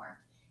other anymore.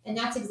 And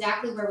that's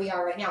exactly where we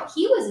are right now.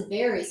 He was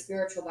very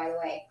spiritual, by the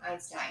way,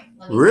 Einstein.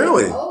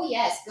 Really? Oh,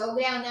 yes. Go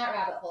down that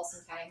rabbit hole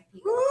sometime,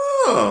 people.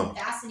 Oh.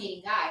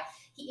 Fascinating guy.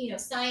 He,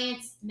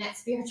 science met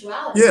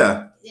spirituality.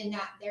 Yeah. And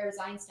there's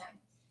Einstein.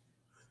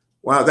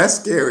 Wow, that's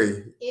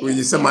scary.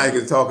 Somebody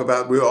can talk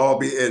about, we'll all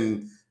be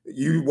in.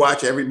 You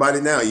watch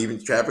everybody now,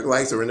 even traffic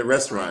lights or in the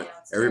restaurant.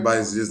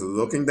 Everybody's just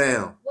looking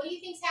down. What do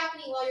you think's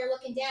happening while you're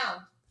looking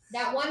down?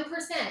 That 1%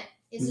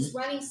 is just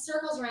running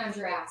circles around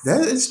your ass.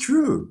 That is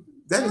true.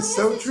 That is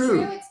so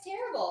true. It's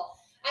terrible.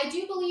 I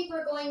do believe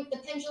the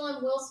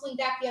pendulum will swing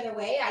back the other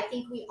way. I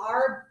think we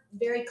are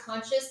very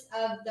conscious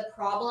of the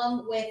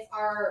problem with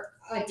our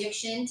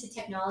addiction to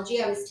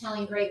technology. I was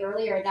telling Greg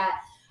earlier that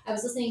I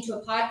was listening to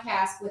a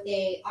podcast with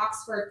a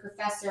Oxford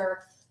professor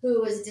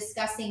who was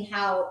discussing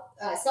how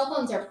cell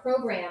phones are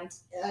programmed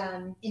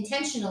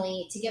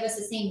intentionally to give us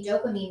the same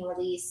dopamine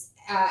release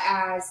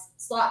as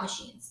slot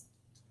machines.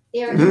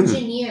 They are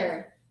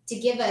engineered to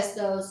give us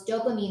those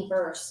dopamine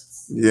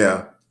bursts.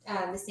 Yeah.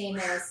 The same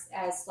as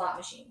slot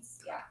machines.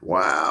 Yeah.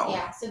 Wow.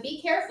 Yeah. So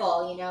be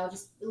careful,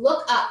 just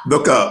look up.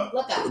 Look up.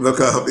 Look up. Look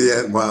up.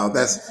 Yeah. Wow.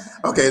 That's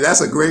okay.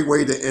 That's a great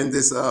way to end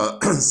this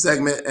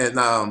segment. And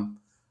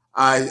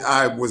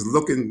I was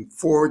looking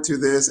forward to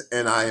this,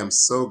 and I am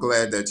so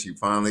glad that you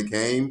finally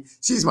came.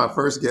 She's my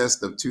first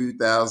guest of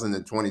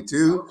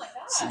 2022. Oh my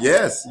God.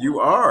 Yes, you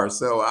are.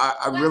 So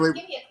I really.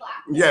 Give me a clap.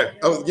 Yeah.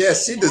 Oh,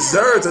 yes. She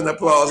deserves an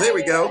applause. Here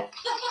we go.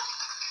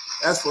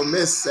 That's for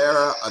Miss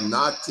Sarah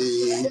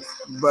Anati.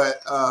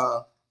 But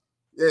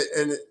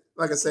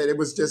like I said, it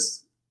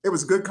was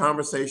a good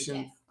conversation.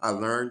 Yes. I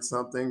learned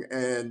something,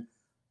 and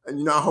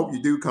And I hope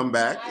you do come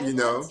back. I would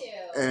love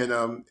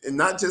to. And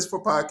not just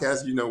for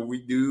podcasts.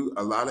 We do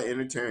a lot of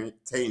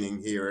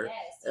entertaining here.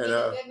 Yes, And make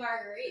a good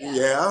margarita.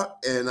 yeah,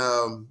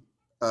 and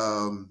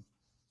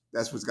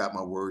that's what's got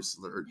my words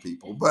slurred,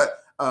 people. But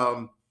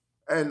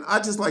and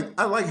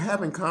I like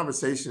having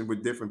conversation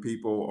with different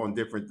people on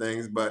different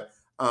things. But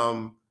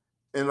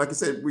and like I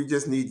said,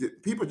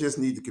 people just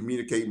need to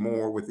communicate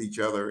more with each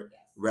other Yes.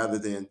 rather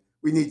than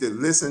we need to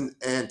listen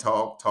and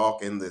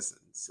talk and listen.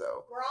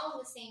 So We're all on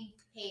the same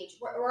page.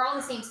 We're all on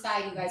the same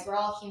side, you guys. We're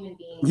all human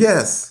beings.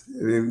 yes,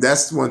 I mean,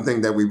 that's one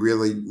thing that we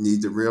really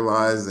need to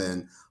realize,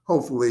 and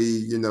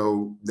hopefully,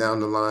 down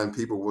the line,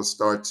 people will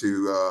start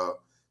to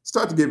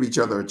give each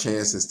other a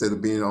chance instead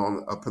of being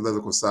on a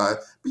political side,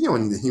 be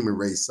on the human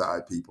race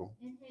side, people.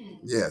 Mm-hmm.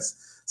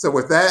 Yes. So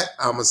with that,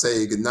 I'm gonna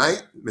say good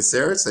night, Miss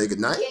Sarah. Say good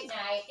night. Good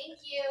night. Thank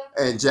you.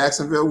 And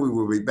Jacksonville, we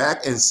will be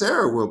back, and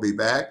Sarah will be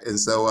back. And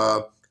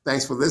so,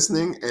 thanks for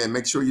listening, and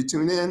make sure you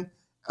tune in.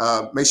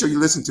 Make sure you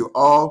listen to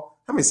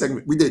how many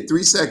segments? We did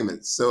 3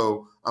 segments,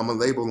 so I'm gonna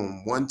label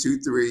them 1, 2,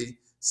 3.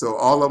 So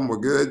all of them were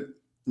good.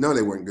 No,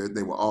 they weren't good.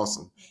 They were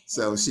awesome.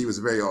 So she was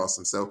very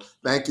awesome. So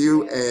thank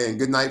you, and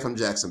good night from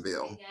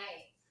Jacksonville. Good night.